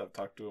addressed. I've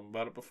talked to him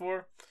about it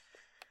before.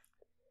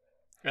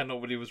 And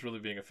nobody was really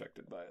being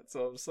affected by it.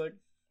 So I was like,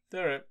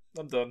 all right,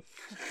 I'm done.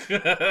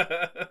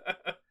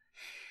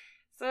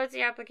 So what's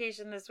your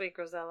application this week,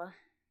 Rosella?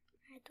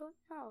 I don't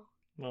know.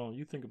 Well,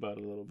 you think about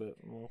it a little bit,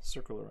 and we'll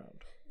circle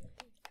around.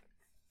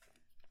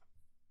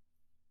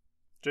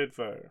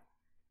 Jadefire.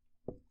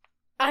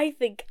 I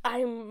think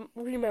I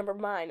remember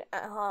mine.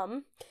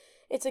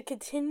 It's a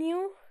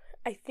continue.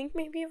 I think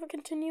maybe of a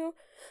continue.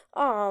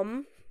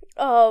 Of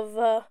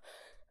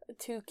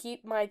to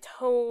keep my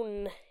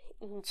tone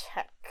in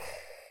check.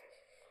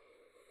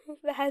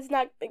 That has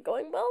not been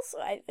going well,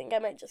 so I think I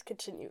might just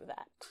continue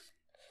that.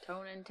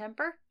 Tone and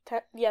temper?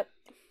 Yep.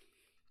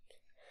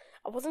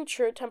 I wasn't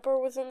sure temper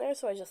was in there,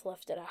 so I just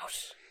left it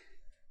out.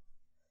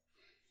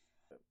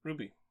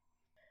 Ruby.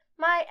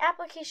 My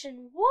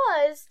application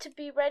was to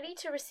be ready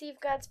to receive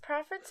God's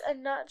prophets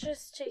and not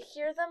just to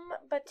hear them,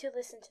 but to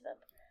listen to them.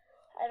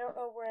 I don't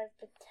know where I've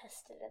been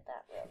tested at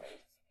that,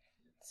 really.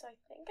 So I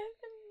think I've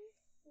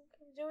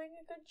been doing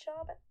a good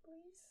job, at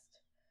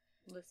least.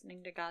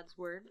 Listening to God's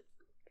word?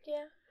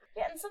 Yeah.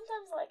 Yeah, and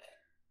sometimes,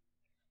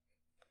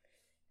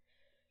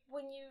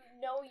 when you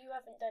know you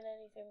haven't done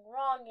anything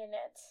wrong in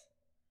it,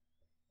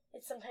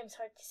 it's sometimes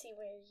hard to see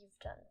where you've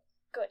done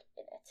good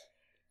in it.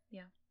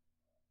 Yeah.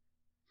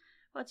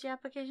 What's your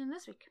application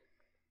this week?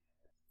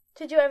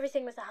 To do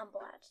everything with a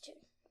humble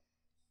attitude.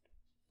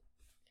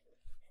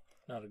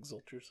 Not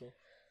exalt yourself.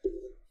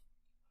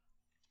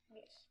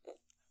 Yes.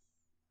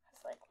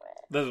 That's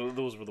what...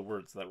 Those were the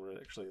words that were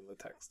actually in the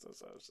text. So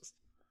I was just...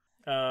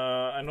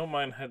 I know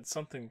mine had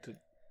something to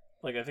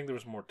Like, I think there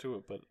was more to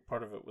it, but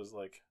part of it was,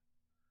 like,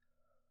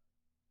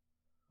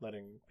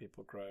 letting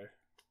people cry.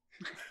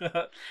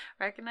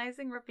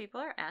 Recognizing where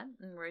people are at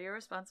and where your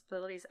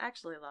responsibilities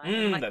actually lie,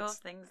 and let go of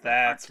things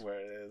that's aren't. where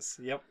it is.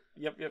 Yep.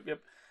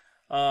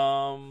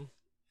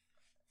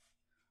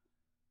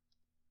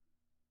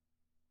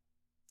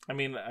 I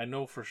mean, I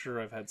know for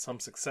sure I've had some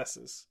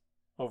successes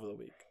over the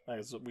week,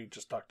 as we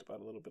just talked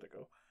about a little bit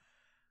ago.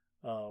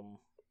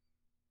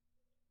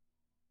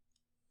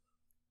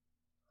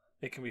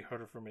 It can be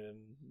harder for me to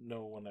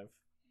know when I've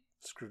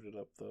screwed it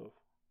up, though.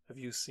 Have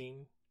you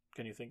seen?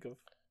 Can you think of?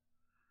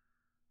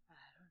 I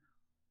don't know.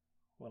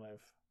 When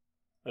I've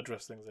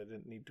addressed things I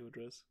didn't need to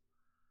address?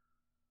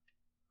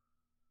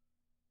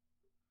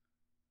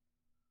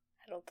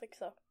 I don't think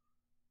so.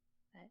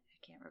 I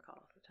can't recall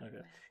off the top of my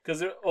Okay. head.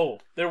 Because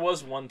there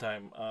was one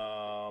time,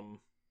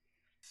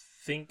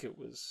 think it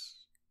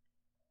was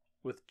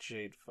with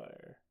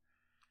Jadefire,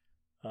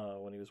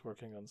 when he was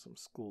working on some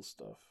school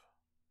stuff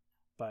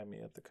by me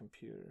at the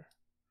computer.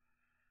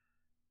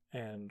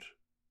 And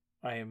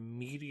I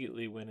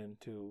immediately went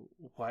into,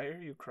 why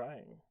are you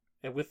crying?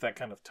 And with that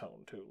kind of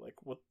tone, too. Like,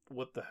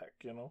 what the heck,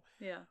 you know?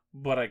 Yeah.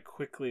 But I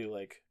quickly,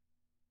 like,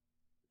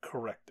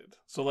 corrected.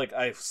 So, like,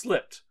 I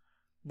slipped,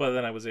 but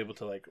then I was able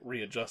to, like,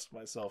 readjust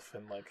myself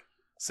and, like,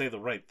 say the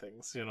right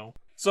things, you know?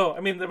 So,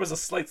 I mean, there was a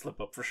slight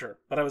slip-up for sure,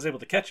 but I was able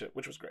to catch it,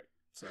 which was great.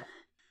 So,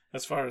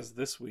 as far as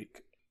this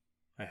week,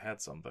 I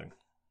had something.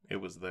 It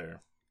was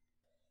there.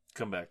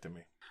 Come back to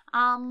me.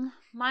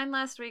 Mine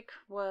last week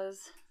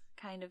was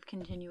kind of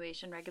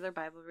continuation regular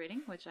Bible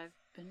reading, which I've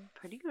been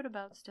pretty good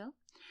about still,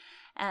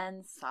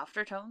 and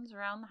softer tones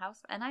around the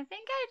house, and I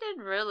think I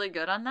did really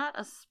good on that,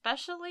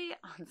 especially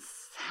on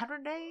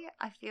Saturday.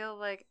 I feel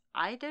like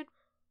I did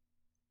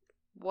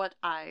what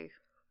I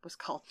was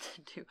called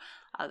to do.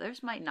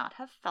 Others might not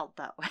have felt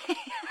that way.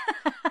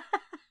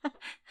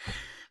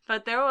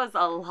 But there was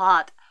a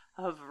lot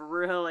of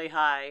really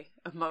high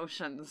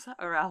emotions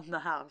around the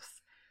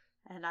house.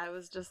 And I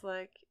was just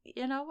like,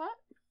 you know what?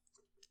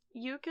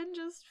 You can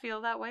just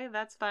feel that way.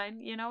 That's fine.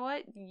 You know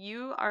what?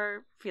 You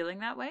are feeling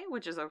that way,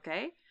 which is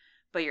okay.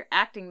 But you're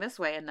acting this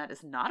way, and that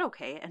is not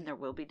okay. And there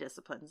will be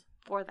disciplines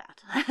for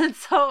that. And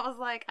so it was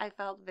like, I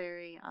felt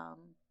very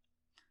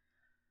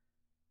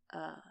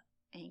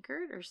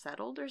anchored or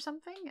settled or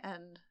something.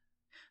 And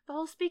the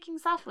whole speaking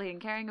softly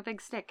and carrying a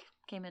big stick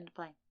came into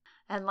play.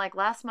 And like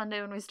last Monday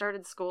when we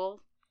started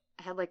school,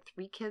 I had like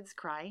 3 kids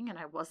crying, and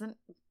I wasn't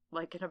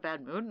like in a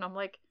bad mood. And I'm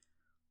like,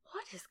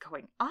 what is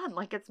going on?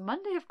 Like, it's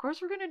Monday, of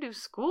course we're gonna do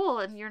school,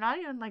 and you're not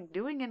even like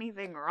doing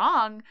anything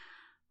wrong.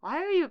 Why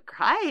are you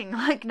crying?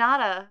 Like,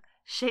 not a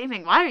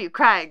shaming, why are you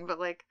crying? But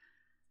like,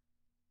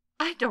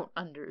 I don't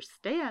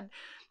understand.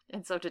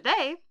 And so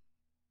today,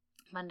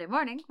 Monday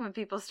morning, when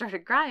people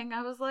started crying,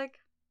 I was like,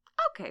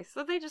 okay,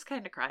 so they just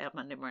kind of cry on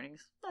Monday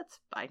mornings. That's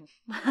fine.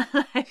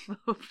 I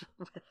moved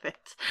with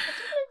it. I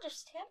don't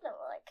understand though.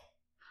 Like,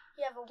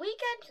 you have a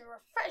weekend, you're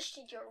refreshed,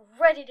 and you're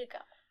ready to go.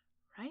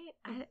 Right?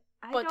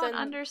 I But don't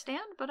then-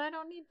 understand, but I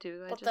don't need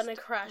to. But then it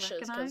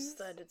crashes because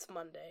then it's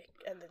Monday,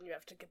 and then you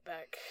have to get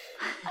back.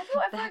 I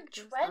know everyone Back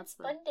to dreads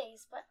something.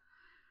 Mondays, but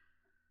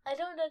I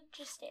don't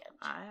understand.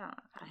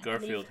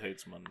 Garfield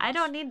hates Mondays. I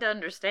don't need to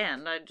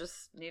understand. I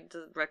just need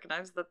to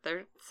recognize that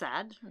they're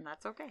sad, and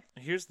that's okay.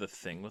 Here's the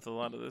thing with a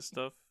lot of this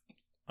stuff.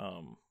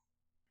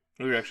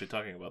 We were actually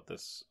talking about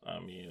this,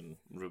 me and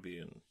Ruby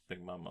and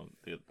Big Mom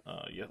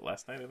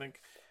last night, I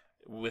think,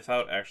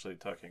 without actually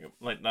talking,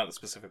 like, not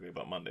specifically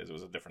about Mondays. It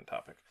was a different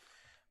topic,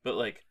 but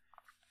like,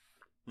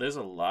 there's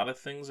a lot of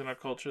things in our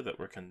culture that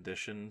we're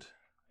conditioned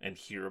and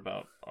hear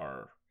about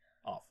are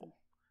awful.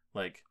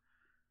 Like,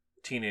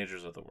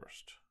 teenagers are the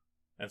worst.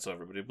 And so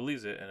everybody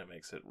believes it, and it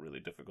makes it really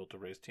difficult to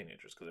raise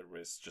teenagers because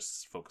everybody's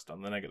just focused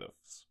on the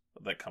negatives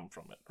that come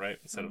from it, right?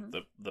 Instead of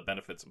the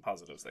benefits and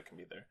positives that can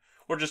be there.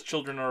 Or just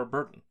children are a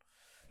burden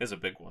is a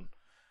big one.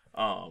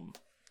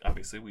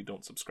 Obviously, we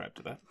don't subscribe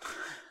to that.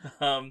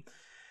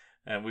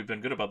 And we've been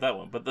good about that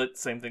one. But the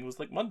same thing was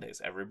like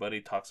Mondays.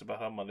 Everybody talks about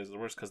how Mondays are the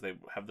worst because they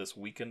have this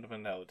weekend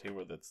mentality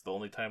where that's the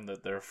only time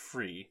that they're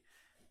free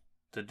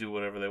to do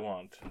whatever they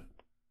want.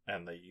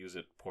 And they use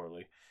it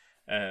poorly.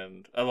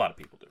 And a lot of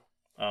people do.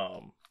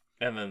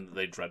 And then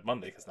they dread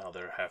Monday because now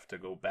they have to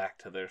go back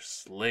to their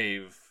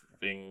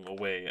slaving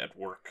away at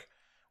work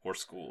or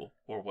school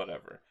or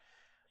whatever.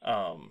 I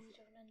don't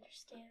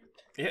understand.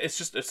 Yeah, it's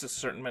a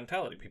certain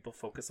mentality. People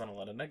focus on a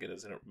lot of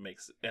negatives, and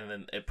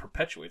then it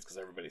perpetuates because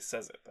everybody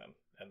says it. Then,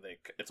 and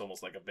it's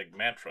almost like a big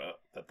mantra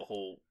that the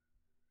whole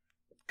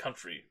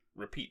country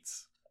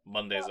repeats.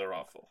 Mondays are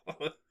awful.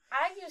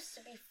 I used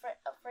to be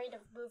afraid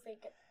of moving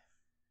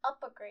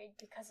up a grade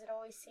because it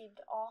always seemed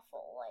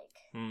awful.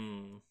 Like,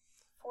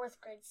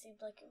 4th grade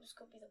seemed like it was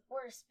going to be the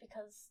worst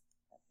because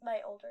my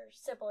older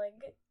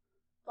sibling,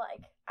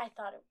 like, I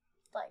thought it,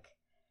 like,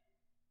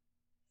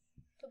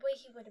 the way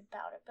he went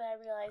about it, but I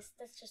realized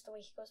that's just the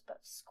way he goes about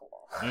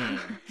school.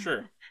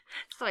 Sure.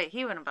 It's the way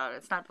he went about it.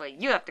 It's not the way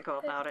you have to go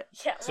about it.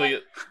 Yeah.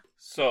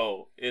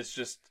 So it's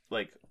just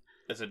like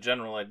it's a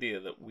general idea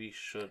that we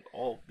should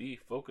all be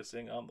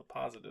focusing on the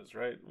positives,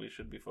 right? We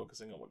should be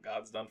focusing on what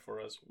God's done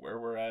for us, where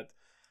we're at.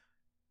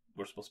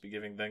 We're supposed to be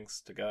giving thanks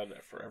to God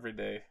for every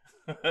day.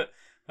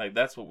 Like,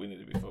 that's what we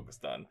need to be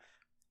focused on.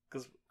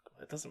 Because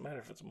it doesn't matter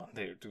if it's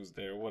Monday or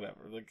Tuesday or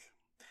whatever. Like,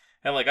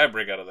 and like, I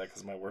break out of that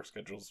because my work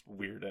schedule's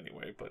weird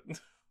anyway. But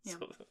Yeah.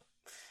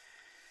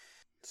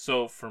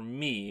 so for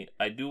me,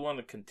 I do want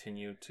to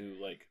continue to,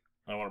 like,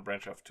 I don't want to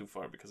branch off too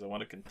far because I want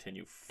to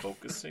continue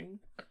focusing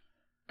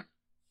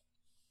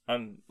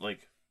on,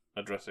 like,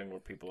 addressing where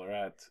people are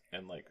at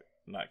and, like,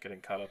 not getting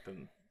caught up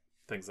in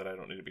things that I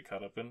don't need to be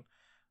caught up in.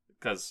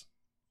 Because,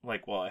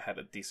 like, while I had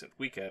a decent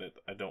week at it,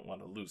 I don't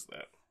want to lose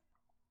that.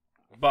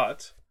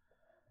 But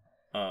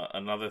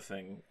another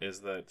thing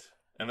is that,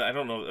 and I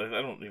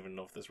don't even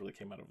know if this really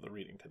came out of the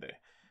reading today,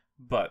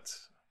 but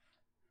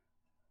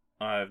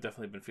I've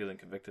definitely been feeling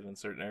convicted in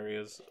certain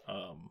areas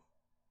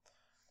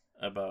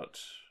about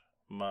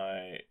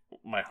my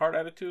heart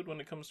attitude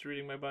when it comes to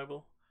reading my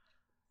Bible,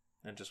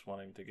 and just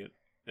wanting to get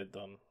it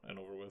done and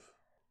over with,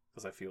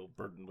 because I feel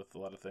burdened with a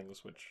lot of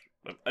things, which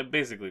I'm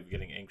basically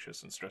getting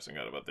anxious and stressing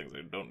out about things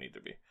I don't need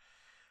to be,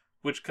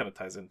 which kind of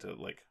ties into,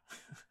 like,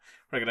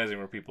 recognizing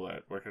where people are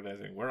at,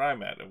 recognizing where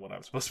I'm at and what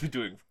I'm supposed to be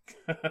doing.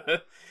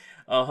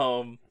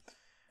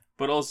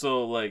 But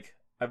also, like,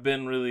 I've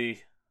been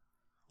really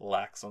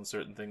lax on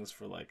certain things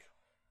for, like,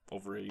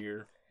 over a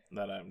year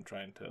that I'm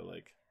trying to,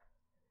 like,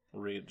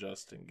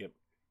 readjust and get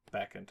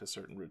back into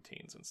certain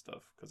routines and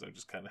stuff, because I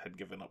just kind of had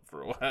given up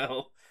for a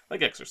while,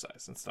 like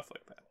exercise and stuff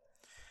like that.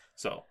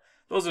 So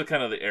those are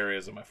kind of the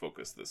areas of my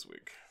focus this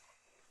week.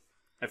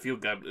 I feel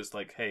God is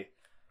like, hey,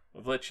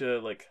 I've let you,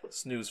 like,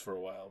 snooze for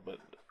a while, but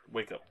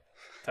wake up.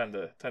 Time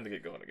to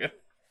get going again.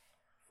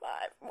 5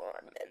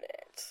 more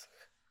minutes.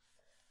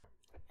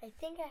 I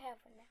think I have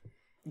one now.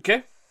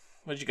 Okay.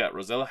 What you got,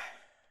 Rosella?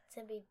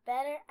 To be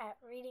better at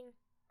reading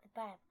the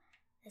Bible,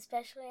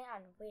 especially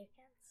on weekends.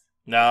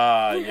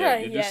 Nah, yeah,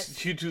 you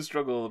Yes. you do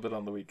struggle a little bit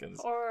on the weekends.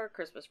 Or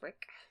Christmas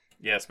break.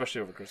 Yeah, especially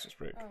over Christmas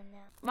break. Oh no.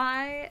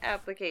 My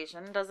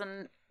application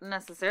doesn't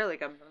necessarily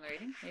come from the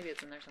reading. Maybe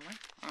it's in there somewhere.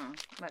 I don't know.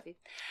 It might be.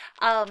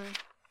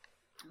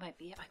 Might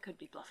be. I could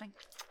be bluffing.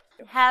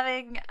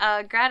 Having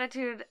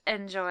gratitude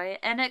and joy,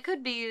 and it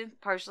could be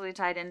partially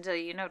tied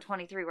into,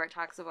 23, where it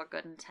talks about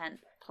good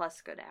intent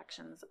plus good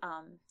actions.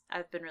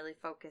 I've been really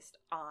focused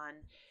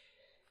on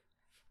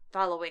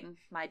following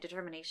my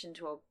determination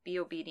to be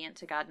obedient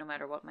to God no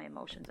matter what my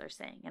emotions are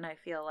saying. And I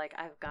feel like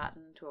I've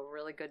gotten to a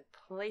really good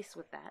place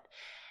with that.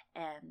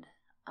 And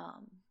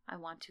I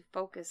want to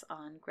focus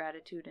on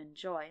gratitude and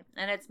joy.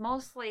 And it's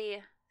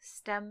mostly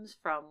stems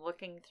from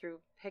looking through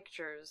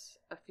pictures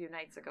a few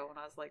nights ago when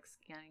I was, like,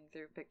 scanning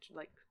through pictures,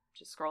 like,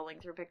 just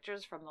scrolling through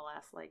pictures from the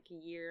last, like,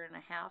 year and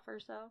a half or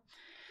so.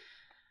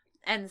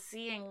 And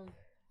seeing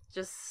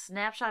just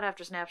snapshot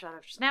after snapshot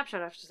after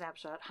snapshot after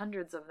snapshot,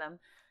 hundreds of them,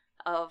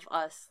 of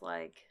us,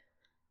 like,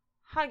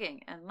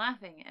 hugging and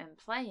laughing and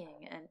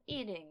playing and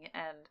eating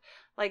and,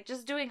 like,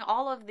 just doing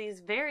all of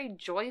these very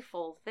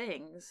joyful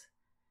things.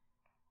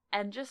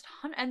 And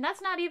and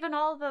that's not even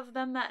all of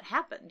them that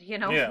happened,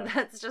 Yeah.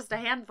 That's just a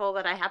handful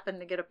that I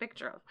happened to get a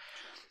picture of.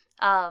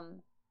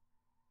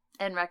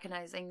 And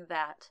recognizing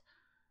that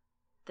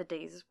the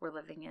days we're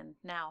living in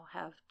now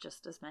have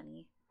just as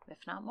many, if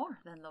not more,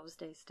 than those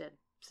days did.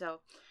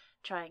 So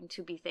trying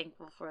to be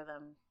thankful for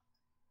them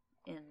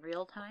in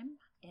real time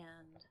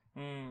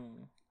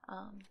and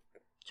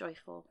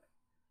joyful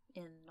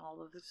in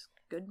all of those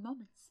good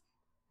moments.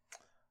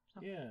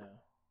 So, Yeah.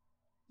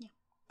 Yeah.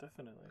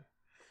 Definitely.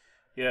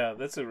 Yeah,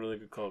 that's a really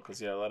good call, because,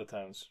 yeah, a lot of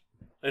times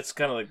it's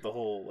kind of like the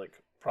whole,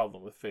 like,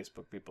 problem with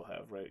Facebook people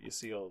have, right? You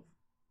see all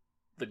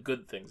the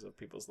good things of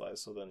people's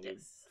lives, so then you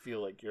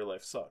feel like your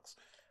life sucks.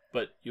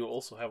 But you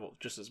also have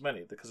just as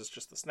many, because it's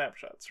just the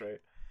snapshots,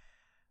 right?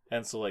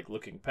 And so, like,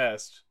 looking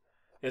past,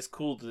 it's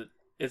cool to...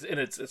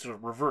 It's sort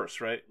of reverse,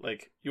 right?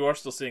 Like, you are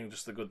still seeing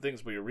just the good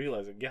things, but you're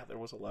realizing, yeah, there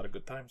was a lot of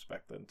good times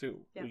back then,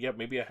 too. Yeah,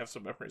 maybe I have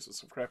some memories of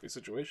some crappy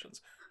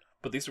situations,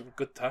 but these are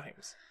good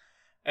times.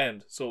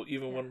 And so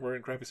even when we're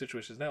in crappy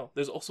situations now,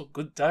 there's also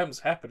good times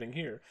happening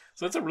here.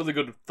 So that's a really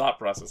good thought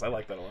process. I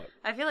like that a lot.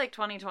 I feel like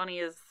 2020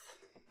 is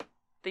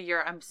the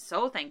year I'm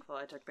so thankful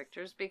I took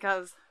pictures,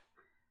 because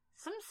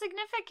some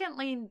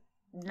significantly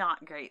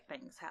not great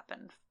things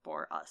happened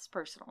for us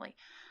personally.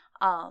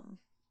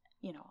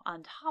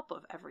 On top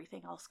of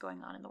everything else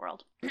going on in the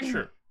world.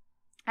 Sure.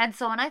 And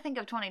so when I think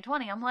of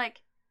 2020, I'm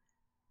like,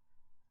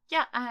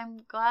 yeah,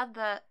 I'm glad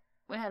that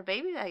we had a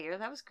baby that year.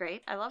 That was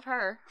great. I love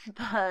her.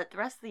 But the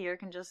rest of the year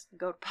can just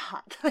go to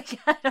pot. Like,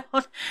 I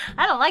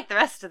don't like the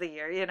rest of the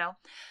year,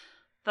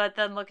 But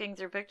then looking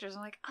through pictures,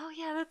 I'm like, oh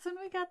yeah, that's when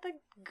we got the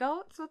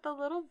goats with the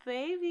little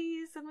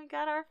babies, and we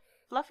got our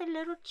fluffy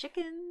little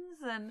chickens,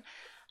 and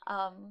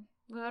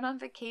we went on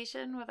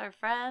vacation with our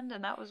friend,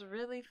 and that was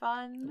really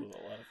fun. It was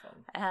a lot of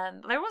fun.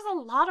 And there was a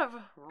lot of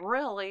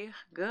really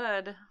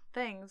good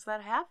things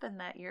that happened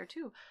that year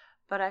too.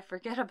 But I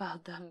forget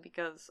about them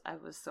because I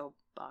was so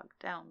bogged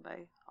down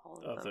by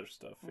all of other the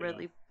stuff,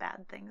 really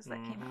bad things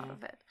that came out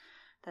of it.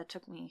 That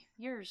took me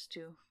years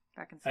to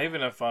back in I summer.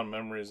 even have fond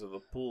memories of the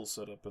pool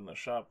set up in the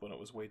shop when it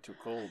was way too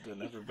cold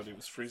and everybody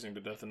was freezing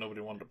to death and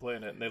nobody wanted to play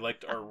in it. And they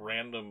liked our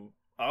random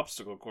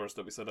obstacle course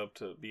that we set up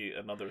to be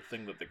another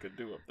thing that they could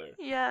do up there.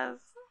 Yes.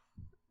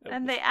 It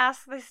And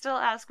was- they still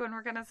ask when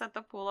we're gonna set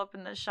the pool up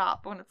in the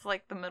shop when it's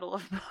like the middle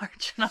of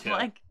March, and I'm Yeah.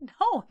 like,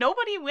 no,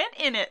 nobody went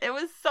in it. It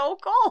was so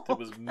cold. It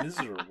was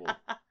miserable.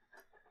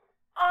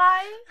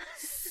 I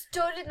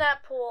stood in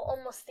that pool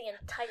almost the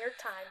entire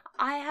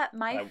time.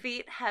 My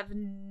feet have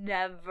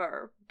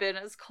never been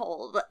as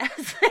cold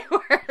as they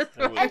were. As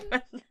when I was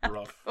went in that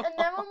rough. pool. And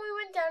then when we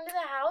went down to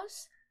the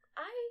house,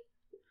 I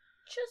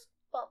just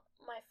bumped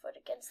my foot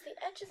against the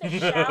edge of the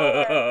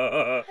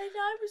shower. And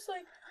I was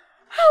like,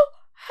 ow,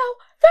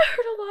 that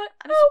hurt a lot.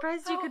 I'm Ow,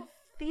 surprised you ow." could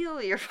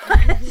feel your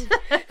foot.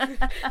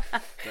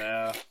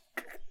 Yeah.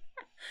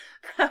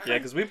 Yeah,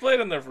 because we played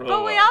in there for a But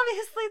little we while.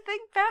 obviously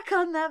think back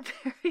on that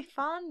very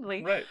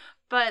fondly. Right.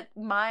 But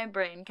my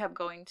brain kept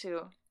going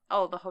to,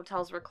 oh, the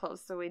hotels were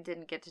closed, so we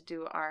didn't get to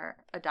do our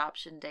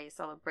adoption day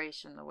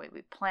celebration the way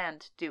we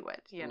planned to do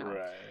it, you know.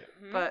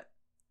 Right. But,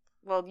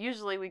 well,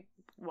 usually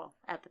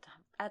at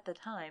the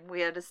time,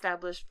 we had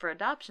established for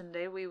adoption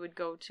day, we would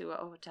go to a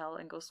hotel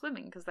and go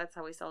swimming, because that's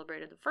how we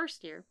celebrated the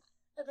first year.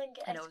 And then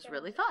get And it ice was cream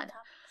really on fun.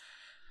 top.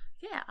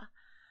 Yeah.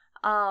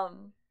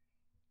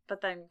 But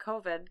then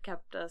COVID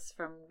kept us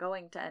from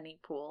going to any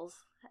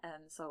pools,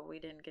 and so we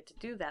didn't get to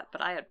do that.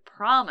 But I had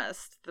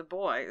promised the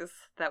boys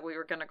that we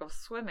were going to go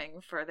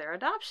swimming for their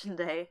adoption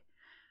day,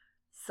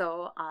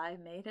 so I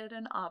made it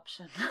an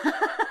option.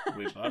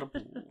 We bought a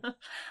pool.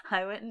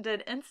 I went and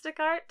did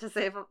Instacart to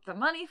save up the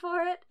money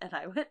for it, and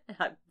I went and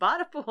I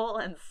bought a pool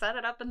and set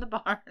it up in the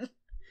barn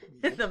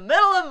in the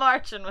middle of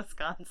March in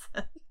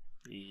Wisconsin.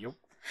 Yep.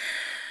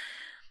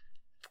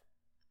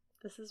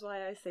 This is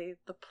why I say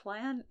the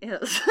plan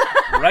is.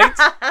 Right?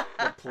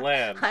 The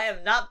plan. I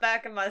am not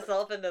backing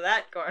myself into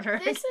that corner.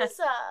 This is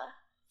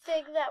a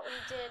thing that we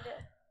did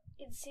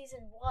in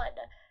season 1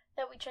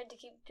 that we tried to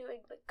keep doing,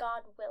 but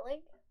God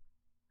willing.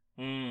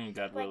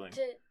 God Like willing.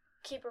 to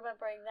keep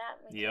remembering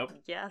that. Yep.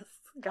 Yes,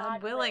 God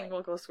God willing, willing.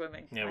 we'll go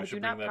swimming. Yeah, we I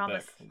should do bring not that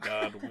promise. back.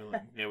 God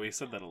willing. Yeah, we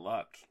said that a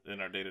lot in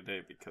our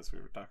day-to-day because we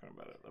were talking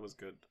about it. That was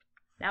good.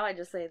 Now I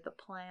just say the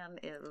plan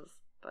is,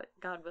 but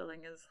God willing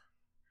is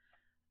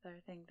the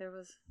other thing. There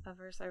was a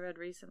verse I read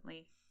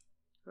recently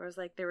where it was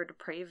like they were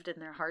depraved in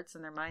their hearts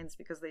and their minds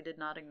because they did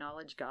not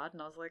acknowledge God,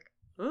 and I was like,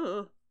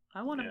 ooh,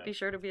 I want to Yeah. be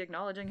sure to be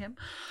acknowledging Him.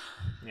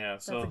 Yeah,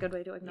 so That's a good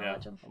way to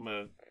acknowledge Him. I'm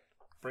gonna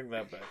bring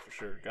that back for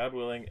sure. God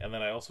willing, and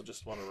then I also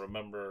just want to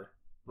remember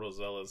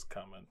Rosella's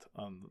comment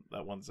on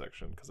that one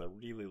section because I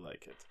really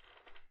like it.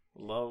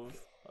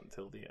 Love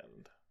until the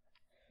end,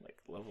 like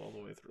love all the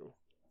way through.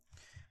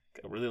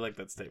 I really like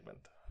that statement.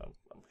 I'm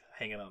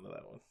hanging on to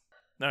that one.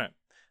 All right,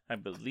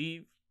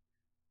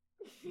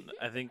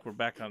 I think we're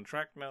back on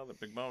track now that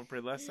Big Mama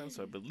prayed last time,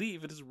 so I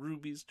believe it is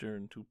Ruby's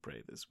turn to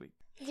pray this week.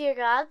 Dear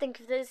God, thank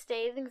you for this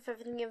day. Thank you for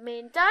everything you've made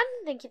and done.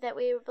 Thank you that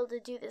we were able to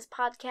do this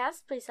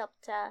podcast. Please help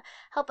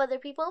other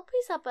people.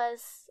 Please help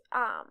us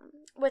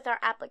with our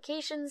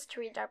applications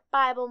to read our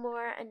Bible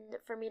more, and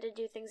for me to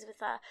do things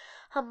with a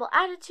humble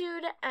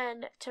attitude,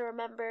 and to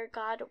remember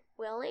God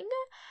willing,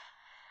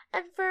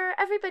 and for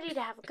everybody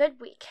to have a good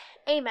week.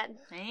 Amen.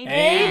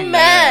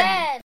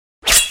 Amen.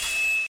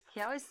 He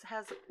always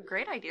has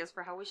great ideas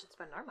for how we should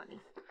spend our money.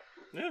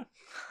 Yeah,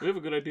 we have a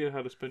good idea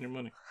how to spend your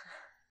money.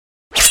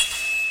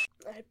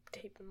 I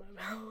taped in my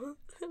mouth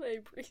and I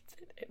breathed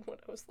it in when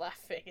I was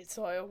laughing, and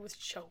so I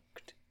almost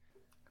choked.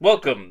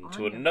 Welcome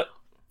to another.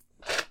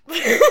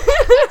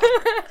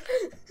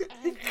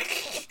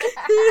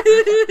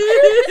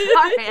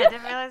 Sorry, I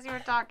didn't realize you were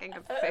talking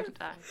at the same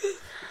time.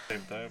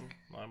 Same time,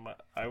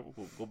 I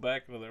will go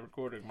back into that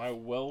recording. My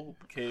well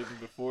came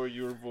before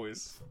your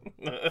voice.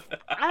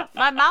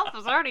 My mouth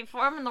was already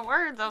forming the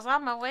words. I was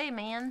on my way,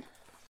 man.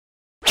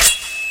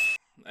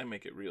 I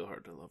make it real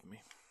hard to love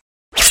me.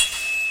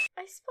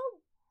 I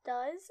spelled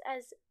does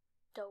as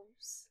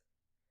dose.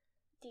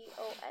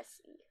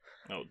 D-O-S-E.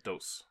 No,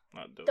 dose,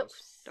 not dose.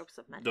 Dose. Dose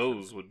of medicine.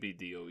 Dose would be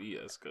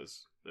D-O-E-S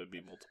because there'd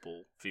be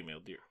multiple female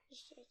deer.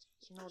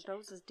 No,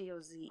 dose is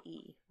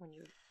D-O-Z-E when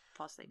you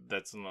phosphate.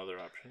 That's another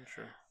option,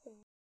 sure.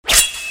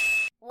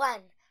 1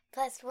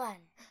 plus 1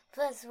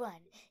 plus 1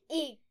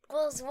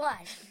 equals 1.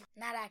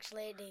 Not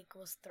actually, it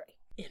equals 3.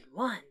 In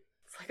one.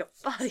 It's like a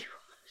body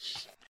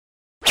wash.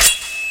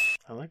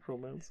 I like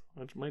romance.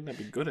 I might not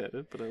be good at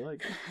it, but I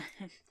like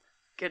it.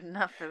 Good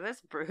enough for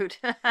this brood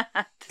to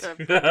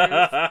produce.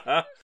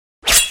 My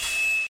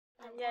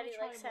daddy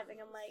likes having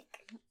a mic.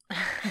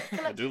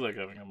 I do like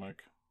having a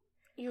mic.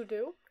 You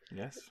do?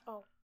 Yes.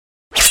 Oh.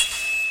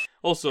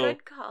 Also,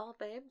 Good call,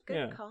 babe. Good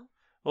Yeah. call.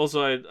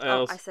 also,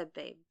 I said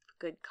babe.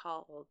 Good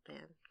call, old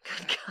man.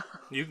 Good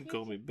call. you can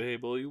call me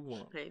babe all you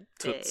want. Babe.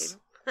 Toots.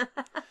 Babe.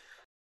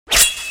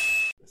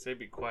 I say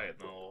be quiet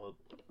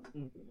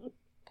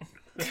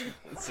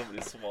and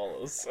somebody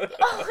swallows. Oh,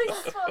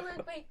 I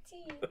swallowed my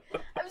tea.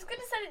 I was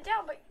gonna set it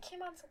down, but it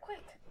came on so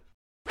quick.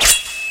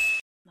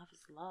 Love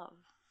is love.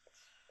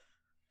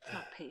 It's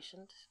not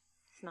patient.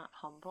 It's not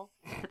humble.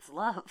 It's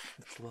love.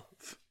 It's love.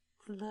 It's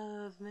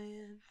love,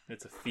 man.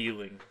 It's a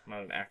feeling,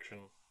 not an action.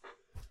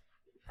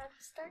 I'm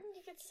starting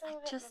to get some of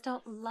I it. just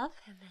don't love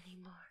him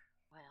anymore.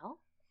 Well,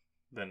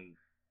 Then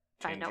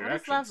find change out your what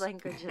his love actions.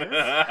 language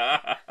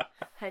is.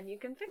 And you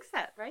can fix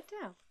that right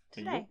now,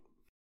 today.